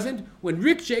 which I wasn't, when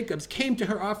Rick Jacobs came to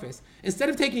her office, instead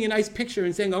of taking a nice picture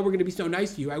and saying, "Oh, we're going to be so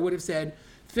nice to you," I would have said,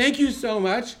 "Thank you so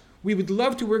much. We would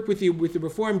love to work with you with the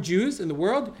Reformed Jews in the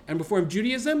world and Reformed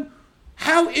Judaism.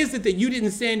 How is it that you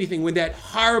didn't say anything when that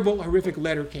horrible, horrific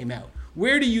letter came out?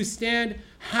 Where do you stand?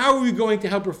 How are we going to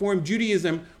help Reform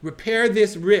Judaism repair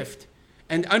this rift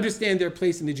and understand their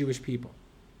place in the Jewish people?"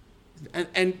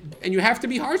 And you have to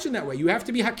be harsh in that way. You have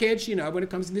to be hakeh shina when it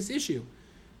comes to this issue.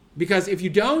 Because if you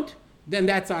don't, then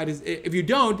that side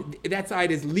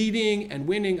is leading and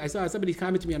winning. I saw somebody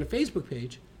comment to me on a Facebook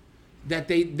page that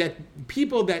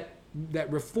people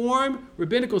that Reform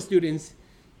rabbinical students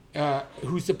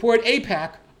who support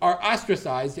AIPAC are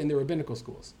ostracized in the rabbinical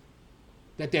schools.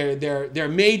 That they're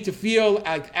made to feel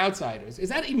like outsiders. Is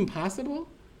that even possible?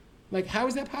 Like, how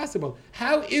is that possible?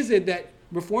 How is it that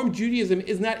Reformed Judaism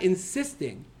is not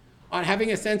insisting on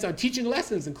having a sense, on teaching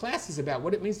lessons and classes about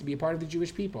what it means to be a part of the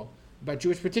Jewish people, about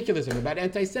Jewish particularism, about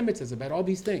anti-Semitism, about all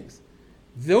these things?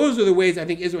 Those are the ways I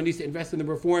think Israel needs to invest in the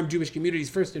Reformed Jewish communities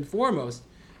first and foremost,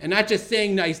 and not just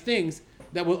saying nice things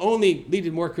that will only lead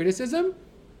to more criticism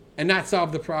and not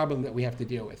solve the problem that we have to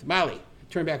deal with. Mali,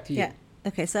 turn back to you. Yeah.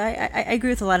 Okay, so I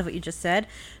agree with a lot of what you just said.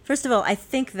 First of all, I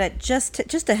think that just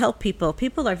to help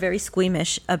people are very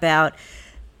squeamish about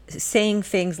saying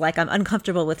things like, "I'm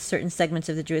uncomfortable with certain segments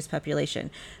of the Jewish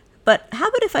population." But how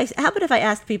about if I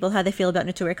ask people how they feel about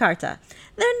Neturei Karta?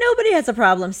 Then nobody has a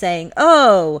problem saying,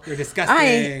 "Oh, They're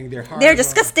disgusting. They're horrible. They're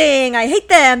disgusting. I hate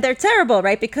them. They're terrible."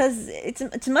 Right? Because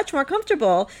it's much more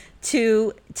comfortable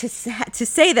to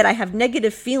say that I have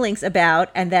negative feelings about,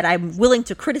 and that I'm willing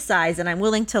to criticize, and I'm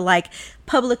willing to like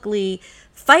publicly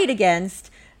fight against,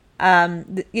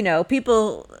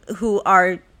 people who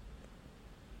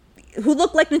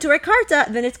look like Neturei Karta.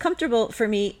 Then it's comfortable for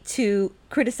me to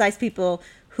criticize people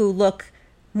who look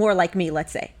more like me,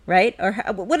 let's say, right? Or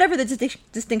whatever the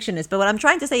distinction is. But what I'm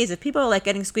trying to say is, if people are like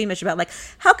getting squeamish about like,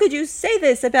 how could you say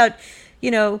this about,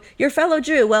 your fellow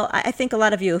Jew? Well, I think a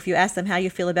lot of you, if you ask them how you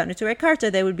feel about Neturei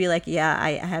Karta, they would be like, yeah,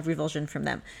 I have revulsion from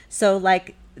them. So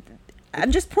like,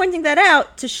 I'm just pointing that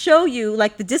out to show you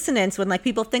like the dissonance when like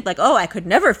people think like, oh, I could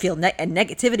never feel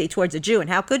negativity towards a Jew, and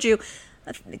how could you?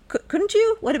 Couldn't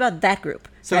you? What about that group?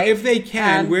 So right? if they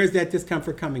can, where's that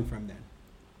discomfort coming from then?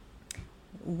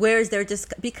 Where's their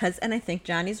because, and I think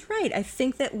Johnny's right. I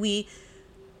think that we're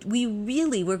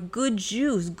good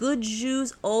Jews. Good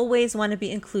Jews always want to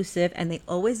be inclusive, and they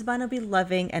always want to be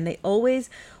loving, and they always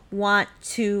want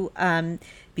to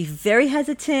be very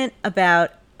hesitant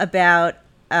about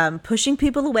pushing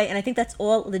people away. And I think that's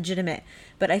all legitimate.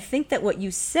 But I think that what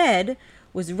you said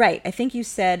was right. I think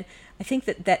that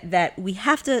we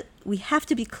have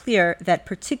to be clear that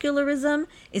particularism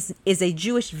is a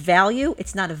Jewish value.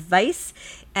 It's not a vice,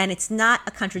 and it's not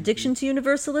a contradiction to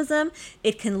universalism.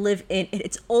 It can live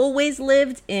it's always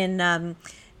lived in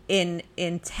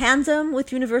tandem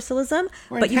with universalism,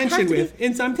 or but in tension with.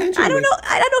 In some tension. I don't know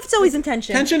if it's always in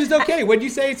tension. Tension is okay. What do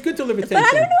you say? It's good to live in tension.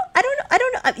 But I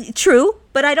don't know. True,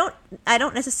 but I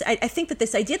don't necessarily. I think that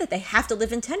this idea that they have to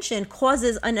live in tension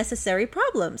causes unnecessary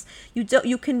problems.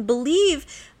 You can believe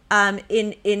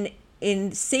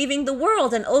in saving the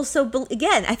world, and also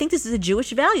again, I think this is a Jewish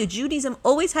value. Judaism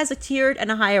always has a tiered and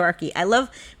a hierarchy. I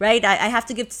love, right? I have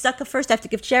to give tzedakah first. I have to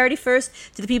give charity first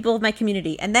to the people of my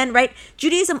community, and then, right?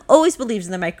 Judaism always believes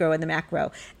in the micro and the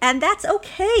macro, and that's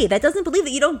okay. That doesn't believe that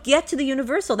you don't get to the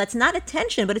universal. That's not a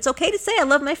tension, but it's okay to say I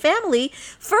love my family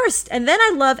first, and then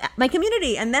I love my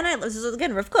community, and then this is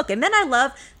again Rav Kook, and then I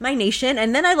love my nation,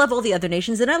 and then I love all the other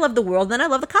nations, and I love the world, and then I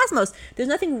love the cosmos. There's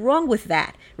nothing wrong with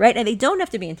that, right? And they don't have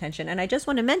to be in tension. And I just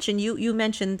want to mention, you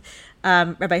mentioned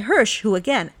Rabbi Hirsch, who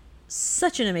again,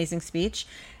 such an amazing speech,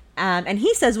 and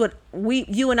he says what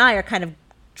you and I are kind of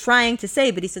trying to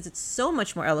say, but he says it so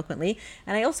much more eloquently.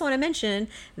 And I also want to mention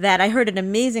that I heard an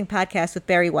amazing podcast with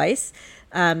Bari Weiss.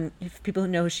 If people who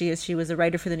know who she is, she was a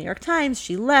writer for the New York Times.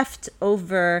 She left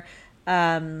over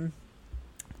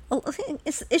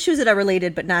issues that are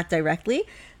related but not directly.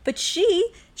 But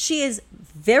she is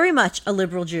very much a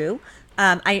liberal Jew.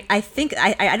 I think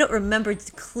I don't remember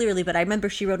clearly, but I remember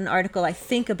she wrote an article, I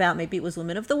think about, maybe it was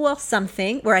Women of the Wall,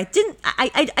 something where there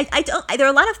are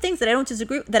a lot of things that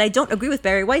I don't agree with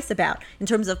Bari Weiss about in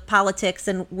terms of politics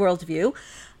and worldview.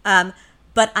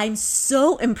 But I'm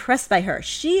so impressed by her.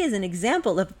 She is an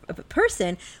example of a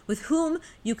person with whom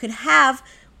you can have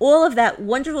all of that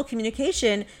wonderful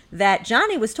communication that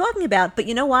Johnny was talking about. But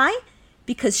you know why?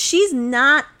 Because she's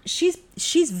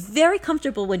very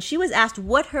comfortable. When she was asked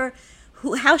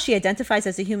how she identifies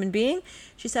as a human being,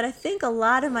 she said, I think a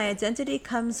lot of my identity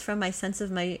comes from my sense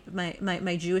of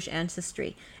my Jewish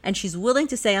ancestry. And she's willing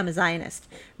to say I'm a Zionist,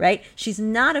 right? She's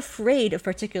not afraid of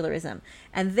particularism.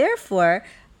 And therefore,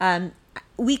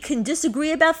 we can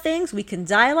disagree about things. We can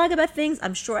dialogue about things.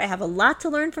 I'm sure I have a lot to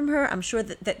learn from her. I'm sure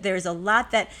that there's a lot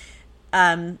that,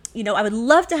 I would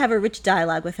love to have a rich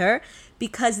dialogue with her,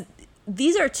 because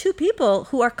these are two people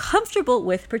who are comfortable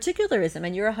with particularism,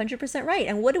 and you're 100% right.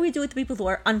 And what do we do with the people who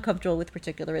are uncomfortable with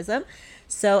particularism?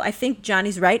 So I think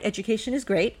Johnny's right. Education is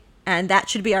great, and that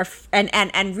should be our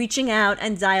and reaching out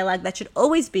and dialogue. That should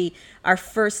always be our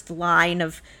first line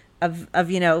of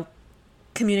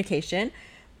communication.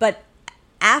 But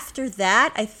after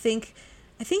that, I think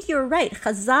you're right.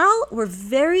 Chazal were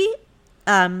very,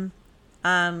 I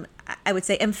would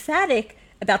say, emphatic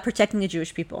about protecting the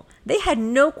Jewish people. They had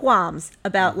no qualms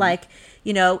about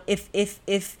if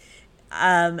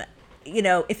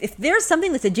there's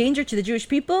something that's a danger to the Jewish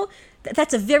people,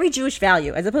 that's a very Jewish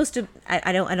value, as opposed to,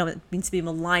 I don't mean to be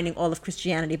maligning all of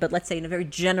Christianity, but let's say in a very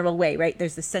general way, right?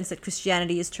 There's the sense that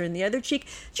Christianity is turned the other cheek.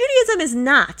 Judaism is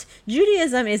not.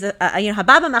 Judaism is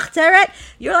hababa machteret.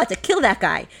 You're allowed to kill that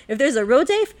guy. If there's a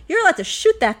rodef, you're allowed to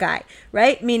shoot that guy,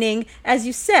 right? Meaning, as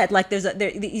you said, like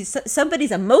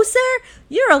somebody's a moser,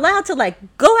 you're allowed to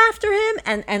go after him,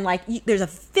 and there's a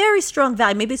very strong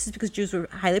value. Maybe this is because Jews were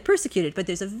highly persecuted, but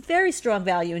there's a very strong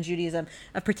value in Judaism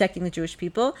of protecting the Jewish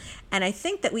people. And I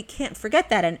think that we can't forget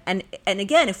that. And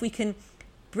again, if we can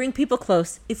bring people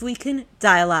close, if we can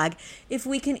dialogue, if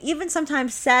we can even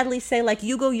sometimes sadly say, like,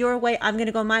 you go your way, I'm going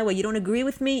to go my way. You don't agree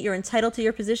with me, you're entitled to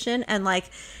your position. And,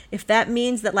 like, if that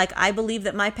means that, like, I believe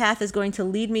that my path is going to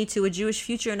lead me to a Jewish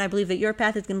future and I believe that your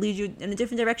path is going to lead you in a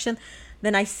different direction,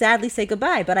 then I sadly say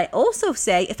goodbye. But I also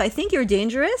say, if I think you're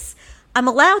dangerous, I'm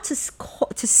allowed to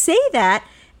say that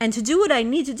and to do what I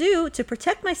need to do to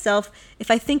protect myself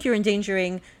if I think you're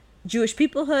endangering Jewish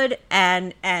peoplehood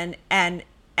and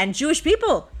Jewish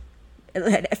people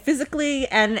physically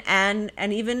and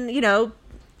even, you know,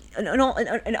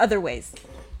 in other ways.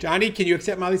 Johnny, can you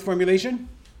accept Molly's formulation?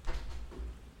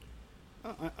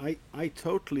 I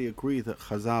totally agree that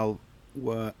Chazal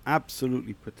were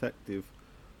absolutely protective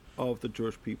of the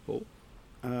Jewish people,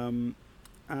 and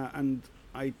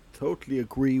I totally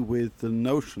agree with the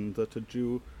notion that a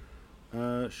Jew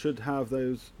should have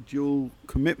those dual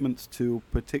commitments to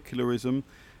particularism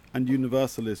and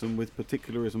universalism, with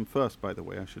particularism first, by the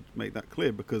way. I should make that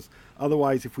clear, because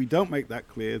otherwise, if we don't make that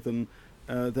clear, then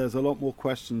there's a lot more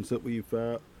questions that we've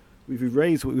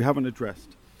raised that we haven't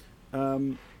addressed.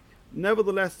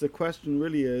 Nevertheless, the question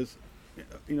really is,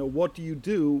 you know, what do you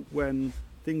do when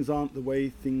things aren't the way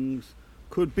things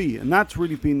could be? And that's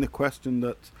really been the question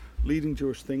that leading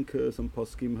Jewish thinkers and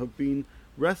poskim have been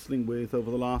wrestling with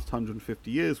over the last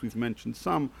 150 years. We've mentioned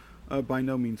some, by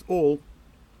no means all,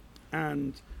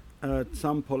 and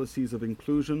some policies of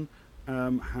inclusion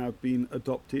have been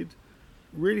adopted.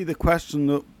 Really, the question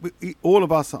that all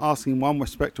of us are asking in one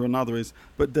respect or another is,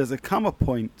 but does there come a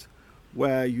point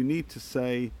where you need to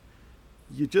say,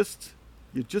 you're just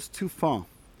too far?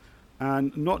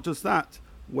 And not just that,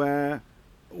 where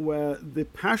the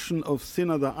passion of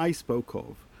sinner that I spoke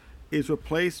of is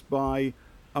replaced by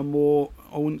a more,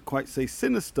 I wouldn't quite say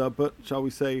sinister, but shall we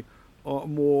say, a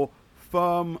more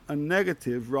firm and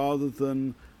negative rather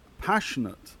than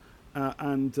passionate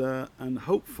and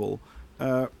hopeful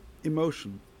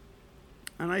emotion.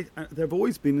 And there have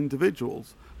always been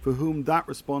individuals for whom that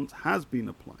response has been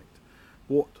applied.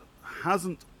 What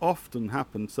hasn't often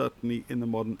happened, certainly in the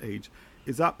modern age,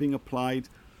 is that being applied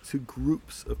to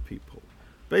groups of people.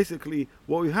 Basically,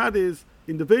 what we had is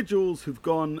individuals who've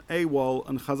gone AWOL,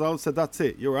 and Chazal said, that's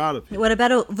it, you're out of here. What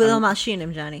about V'lo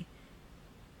Malshinim, Johnny?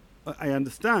 I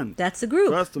understand. That's a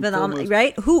group, First and foremost,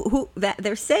 right? Who that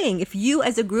they're saying, if you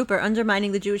as a group are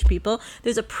undermining the Jewish people,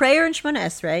 there's a prayer in Shemona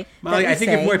Esrei. Molly, I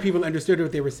think if more people understood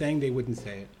what they were saying, they wouldn't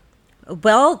say it.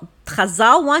 Well,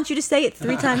 Chazal wants you to say it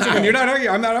 3 times a day. You're not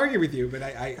arguing. I'm not arguing with you, but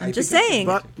I'm just saying.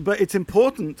 But it's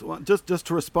important, just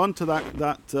to respond to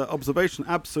that observation.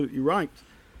 Absolutely right.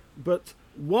 But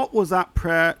what was that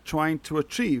prayer trying to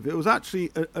achieve? It was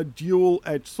actually a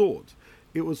dual-edged sword.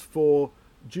 It was for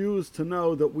Jews to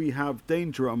know that we have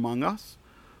danger among us,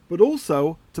 but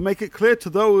also to make it clear to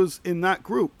those in that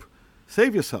group,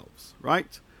 save yourselves,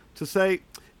 right? To say,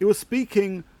 it was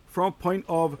speaking from a point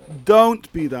of,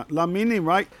 don't be that. Lamini,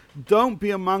 right? Don't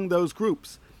be among those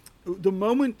groups. The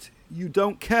moment you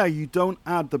don't care, you don't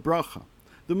add the bracha.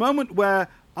 The moment where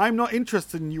I'm not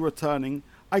interested in you returning,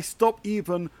 I stop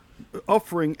even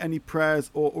offering any prayers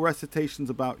or recitations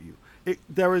about you.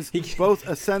 There is both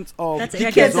a sense of that's a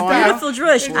beautiful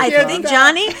Drush. I think,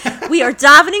 Johnny, we are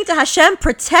davening to Hashem,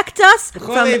 protect us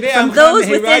from those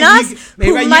within us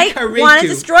who might want to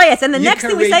destroy us. And the next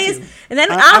thing we say is, and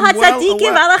then Al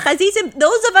HaTzadikim, Al HaChazizim,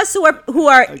 those of us who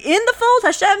are in the fold,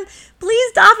 Hashem,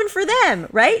 please daven for them,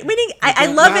 right? Meaning, I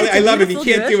love it. I love it. He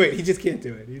can't do it. He just can't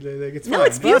do it. It's no,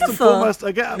 it's beautiful. First and foremost,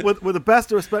 again, with the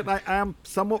best of respect, I am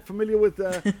somewhat familiar with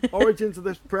the origins of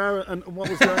this prayer and what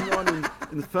was going on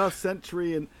in the first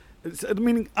century. And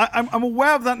meaning, I'm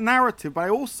aware of that narrative, but I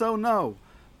also know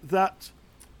that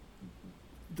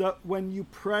when you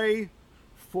pray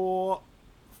for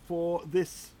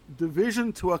this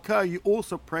division to occur, you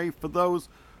also pray for those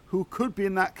who could be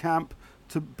in that camp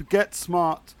to get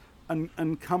smart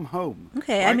and come home.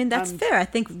 Okay, right? I mean, that's fair. I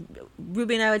think,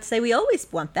 Ruby and I would say we always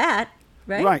want that,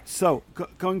 right? Right. So,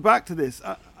 going back to this,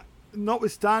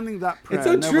 notwithstanding that prayer, it's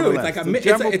so true. It's like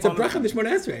it's a bracha of the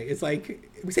Shemona Esrei. It's like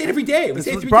we say it every day. We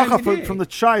say it 3 times a day. From the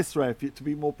Shai Esrei, to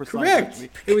be more precise. Correct.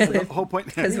 It was the whole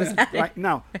point. Right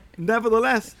now,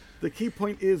 nevertheless, the key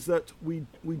point is that we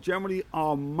generally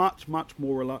are much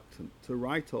more reluctant to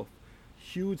write off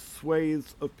huge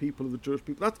swathes of people, of the Jewish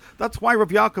people. That's why Rav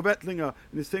Yaakov Ettlinger,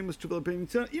 in his famous Tshuva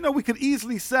opinion, we could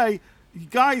easily say, you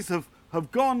guys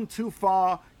have gone too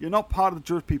far, you're not part of the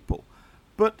Jewish people.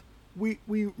 But we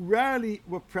rarely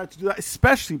were prepared to do that,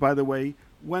 especially, by the way,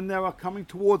 when they are coming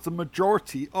towards the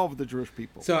majority of the Jewish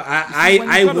people. So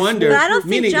I wonder. But I don't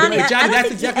think, Johnny,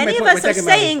 any of us are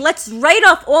saying, let's write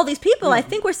off all these people. I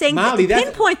think we're saying,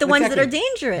 pinpoint the ones that are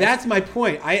dangerous. That's my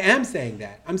point. I am saying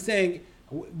that. I'm saying,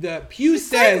 The Pew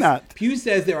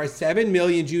says there are 7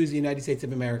 million Jews in the United States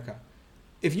of America.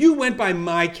 If you went by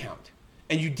my count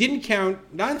and you didn't count,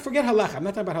 not forget halacha, I'm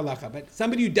not talking about halacha, but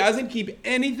somebody who doesn't keep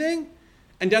anything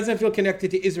and doesn't feel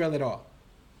connected to Israel at all.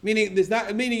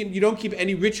 Meaning you don't keep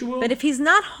any ritual. But if he's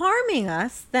not harming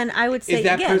us, then I would say, is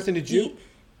that again, person a Jew?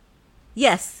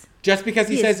 Yes. Just because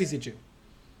he says he's a Jew.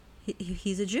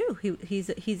 He's a Jew.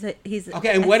 He's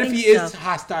okay. And what if he is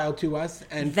hostile to us?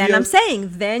 And then I'm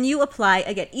saying, then you apply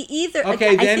again. Either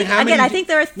okay. Then how many? I think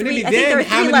there are three. I think there are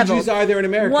how three many levels. Jews are there in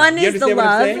America? One is the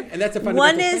love. And that's a fundamental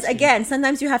One is question. again.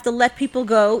 Sometimes you have to let people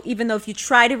go, even though if you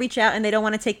try to reach out and they don't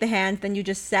want to take the hand, then you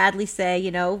just sadly say, you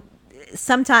know.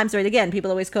 Sometimes, right? Again,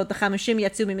 people always quote the Chamushim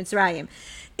Yatzu Mitzrayim.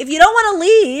 If you don't want to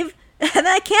leave, then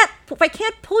I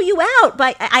can't pull you out,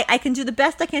 but I can do the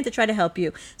best I can to try to help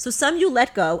you. So some you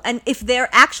let go, and if they're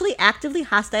actually actively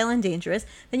hostile and dangerous,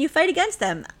 then you fight against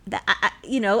them.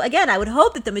 Again, I would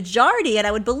hope that the majority, and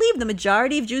I would believe the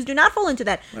majority of Jews do not fall into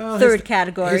that third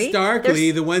category.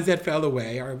 Historically, the ones that fell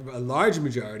away are a large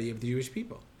majority of the Jewish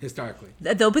people. Historically,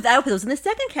 but I would put those in the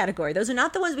second category. Those are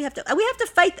not the ones we have to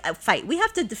fight. We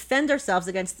have to defend ourselves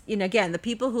against, again, the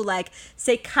people who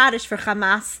say Kaddish for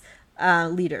Hamas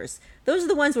leaders. Those are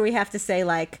the ones where we have to say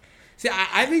See,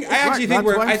 I think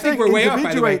we're way off.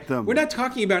 By the way, we're not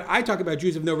talking about. I talk about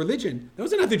Jews of no religion.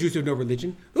 Those are not the Jews of no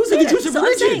religion. Those are the Jews of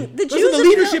religion. Those are the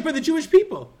leadership of the Jewish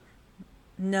people.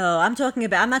 No, I'm not talking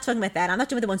about that. I'm not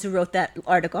talking about the ones who wrote that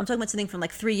article. I'm talking about something from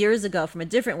 3 years ago, from a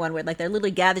different one where they're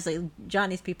literally gathered,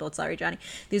 Johnny's people. Sorry, Johnny.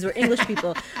 These were English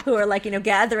people who are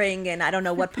gathering in I don't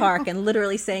know what park and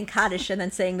literally saying Kaddish and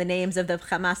then saying the names of the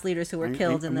Hamas leaders who were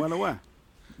killed. I'm well aware.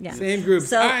 Yeah. Same group.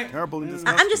 So terrible and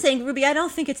disgusting. I'm just saying, Ruby, I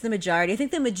don't think it's the majority. I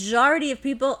think the majority of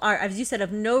people are, as you said,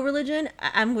 of no religion.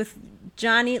 I'm with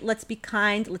Johnny. Let's be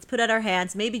kind. Let's put out our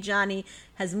hands. Maybe Johnny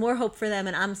has more hope for them,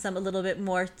 and I'm a little bit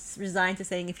more resigned to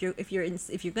saying, if you're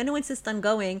going to insist on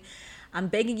going, I'm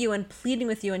begging you and pleading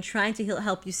with you and trying to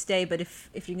help you stay. But if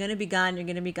you're going to be gone, you're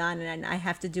going to be gone, and I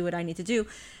have to do what I need to do.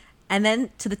 And then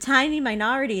to the tiny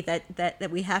minority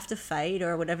that we have to fight,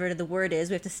 or whatever the word is,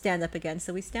 we have to stand up against,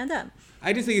 so we stand up.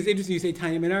 I just think it's interesting you say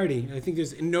tiny minority. I think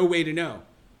there's no way to know.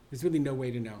 There's really no way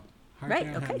to know. Hard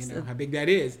to know how big that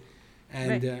is.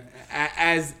 And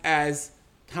as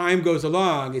time goes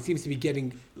along, it seems to be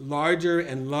getting larger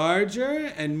and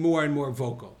larger and more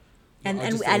vocal. And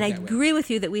I agree with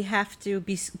you that we have to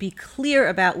be clear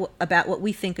about what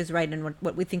we think is right and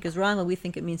what we think is wrong, what we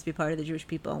think it means to be part of the Jewish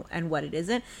people and what it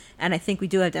isn't. And I think we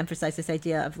do have to emphasize this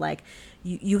idea of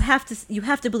you have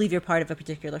to believe you're part of a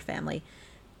particular family.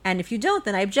 And if you don't,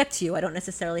 then I object to you. I don't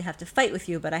necessarily have to fight with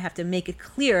you, but I have to make it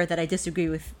clear that I disagree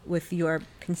with your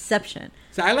conception.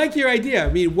 So I like your idea.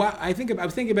 I mean, I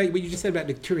was thinking about what you just said about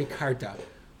the Turei Karta.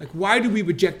 Why do we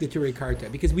reject the Turei Karta?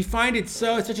 Because we find it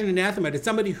such an anathema that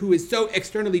somebody who is so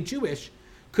externally Jewish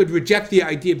could reject the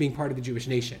idea of being part of the Jewish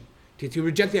nation, to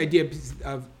reject the idea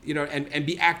of and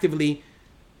be actively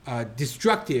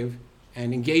destructive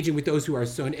and engaging with those who are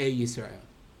Sonei Yisrael.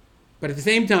 But at the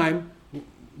same time,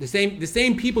 the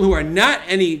same people who are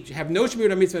have no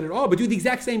Shemir Mitzvah at all, but do the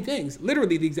exact same things,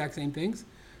 literally the exact same things.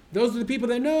 Those are the people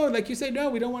that know, like you say, no,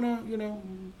 we don't want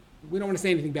to say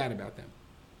anything bad about them.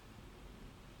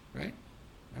 Right?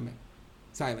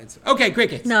 Silence. Okay,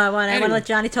 crickets. No, I want to let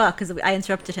Johnny talk because I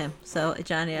interrupted him. So,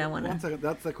 Johnny, I want to. 1 second.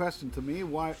 That's the question to me.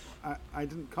 Why I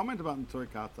didn't comment about the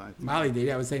Turei Karta. Molly did.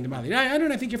 I was saying to Molly. I don't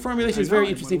know. I think your formulation is very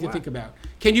interesting to think about.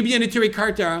 Can you be in a Turei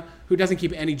Karta who doesn't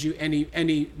keep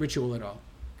any ritual at all?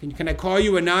 Can I call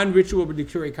you a non-ritual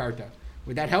Turei Karta?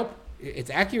 Would that help? It's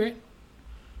accurate.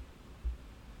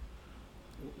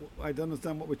 I don't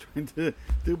understand what we're trying to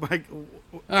do by.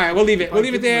 All right, we'll leave it. We'll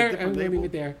leave it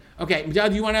there. Okay, Michelle,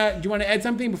 do you want to add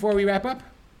something before we wrap up?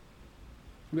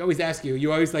 We always ask you.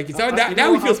 You always now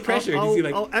he feels pressured.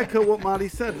 I'll echo what Marty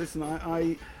said. Listen,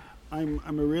 I'm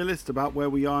a realist about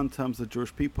where we are in terms of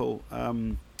Jewish people.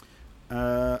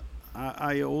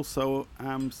 I also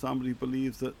am somebody who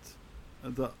believes that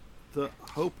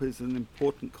hope is an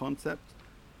important concept,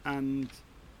 and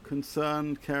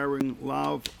concern, caring,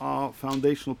 love are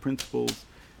foundational principles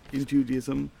in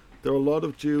Judaism. There are a lot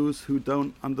of Jews who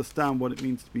don't understand what it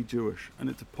means to be Jewish, and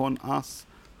it's upon us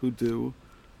who do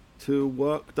to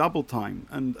work double time.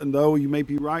 And though you may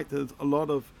be right, there's a lot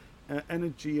of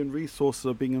energy and resources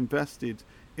are being invested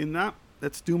in that,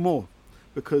 let's do more.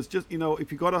 Because just,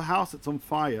 if you got a house that's on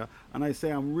fire, and I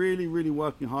say I'm really, really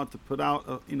working hard to put out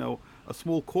a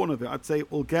small corner of it, I'd say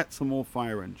we'll get some more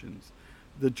fire engines.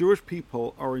 The Jewish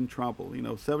people are in trouble.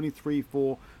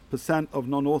 73% of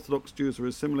non-Orthodox Jews are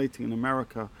assimilating in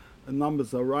America. The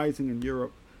numbers are rising in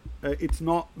Europe. It's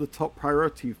not the top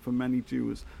priority for many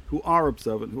Jews who are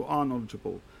observant, who are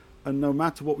knowledgeable. And no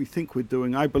matter what we think we're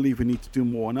doing, I believe we need to do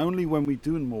more. And only when we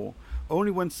do more,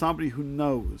 only when somebody who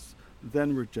knows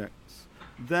then rejects,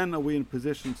 then are we in a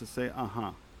position to say,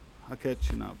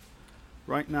 haketchinav.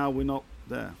 Right now, we're not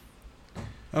there.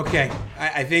 Okay,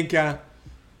 I think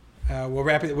we'll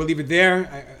wrap it. We'll leave it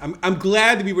there. I'm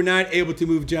glad that we were not able to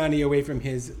move Johnny away from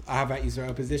his Ahavat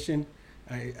Yisrael position.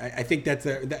 I think that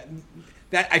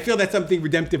I feel that's something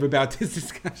redemptive about this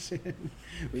discussion,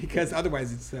 because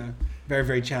otherwise it's very,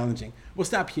 very challenging. We'll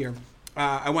stop here.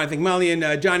 I want to thank Mali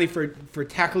and Johnny for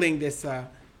tackling this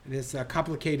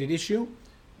complicated issue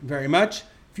very much.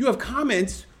 If you have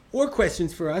comments or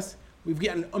questions for us, we've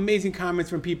gotten amazing comments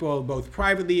from people both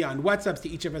privately, on WhatsApps to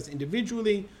each of us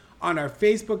individually, on our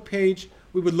Facebook page.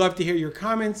 We would love to hear your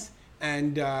comments,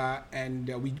 and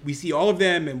we see all of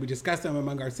them and we discuss them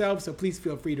among ourselves. So please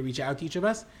feel free to reach out to each of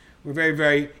us. We're very,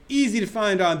 very easy to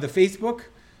find on the Facebook,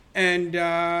 and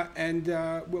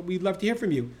we'd love to hear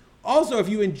from you. Also, if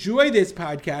you enjoy this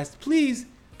podcast, please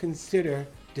consider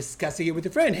discussing it with a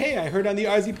friend. Hey, I heard on the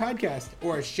RZ podcast,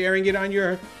 or sharing it on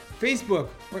your Facebook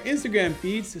or Instagram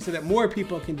feeds so that more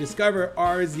people can discover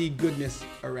RZ goodness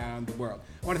around the world.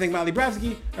 I want to thank Mali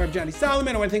Bravsky, Johnny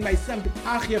Solomon. I want to thank my son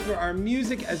Petachia for our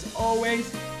music. As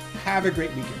always, have a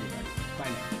great weekend.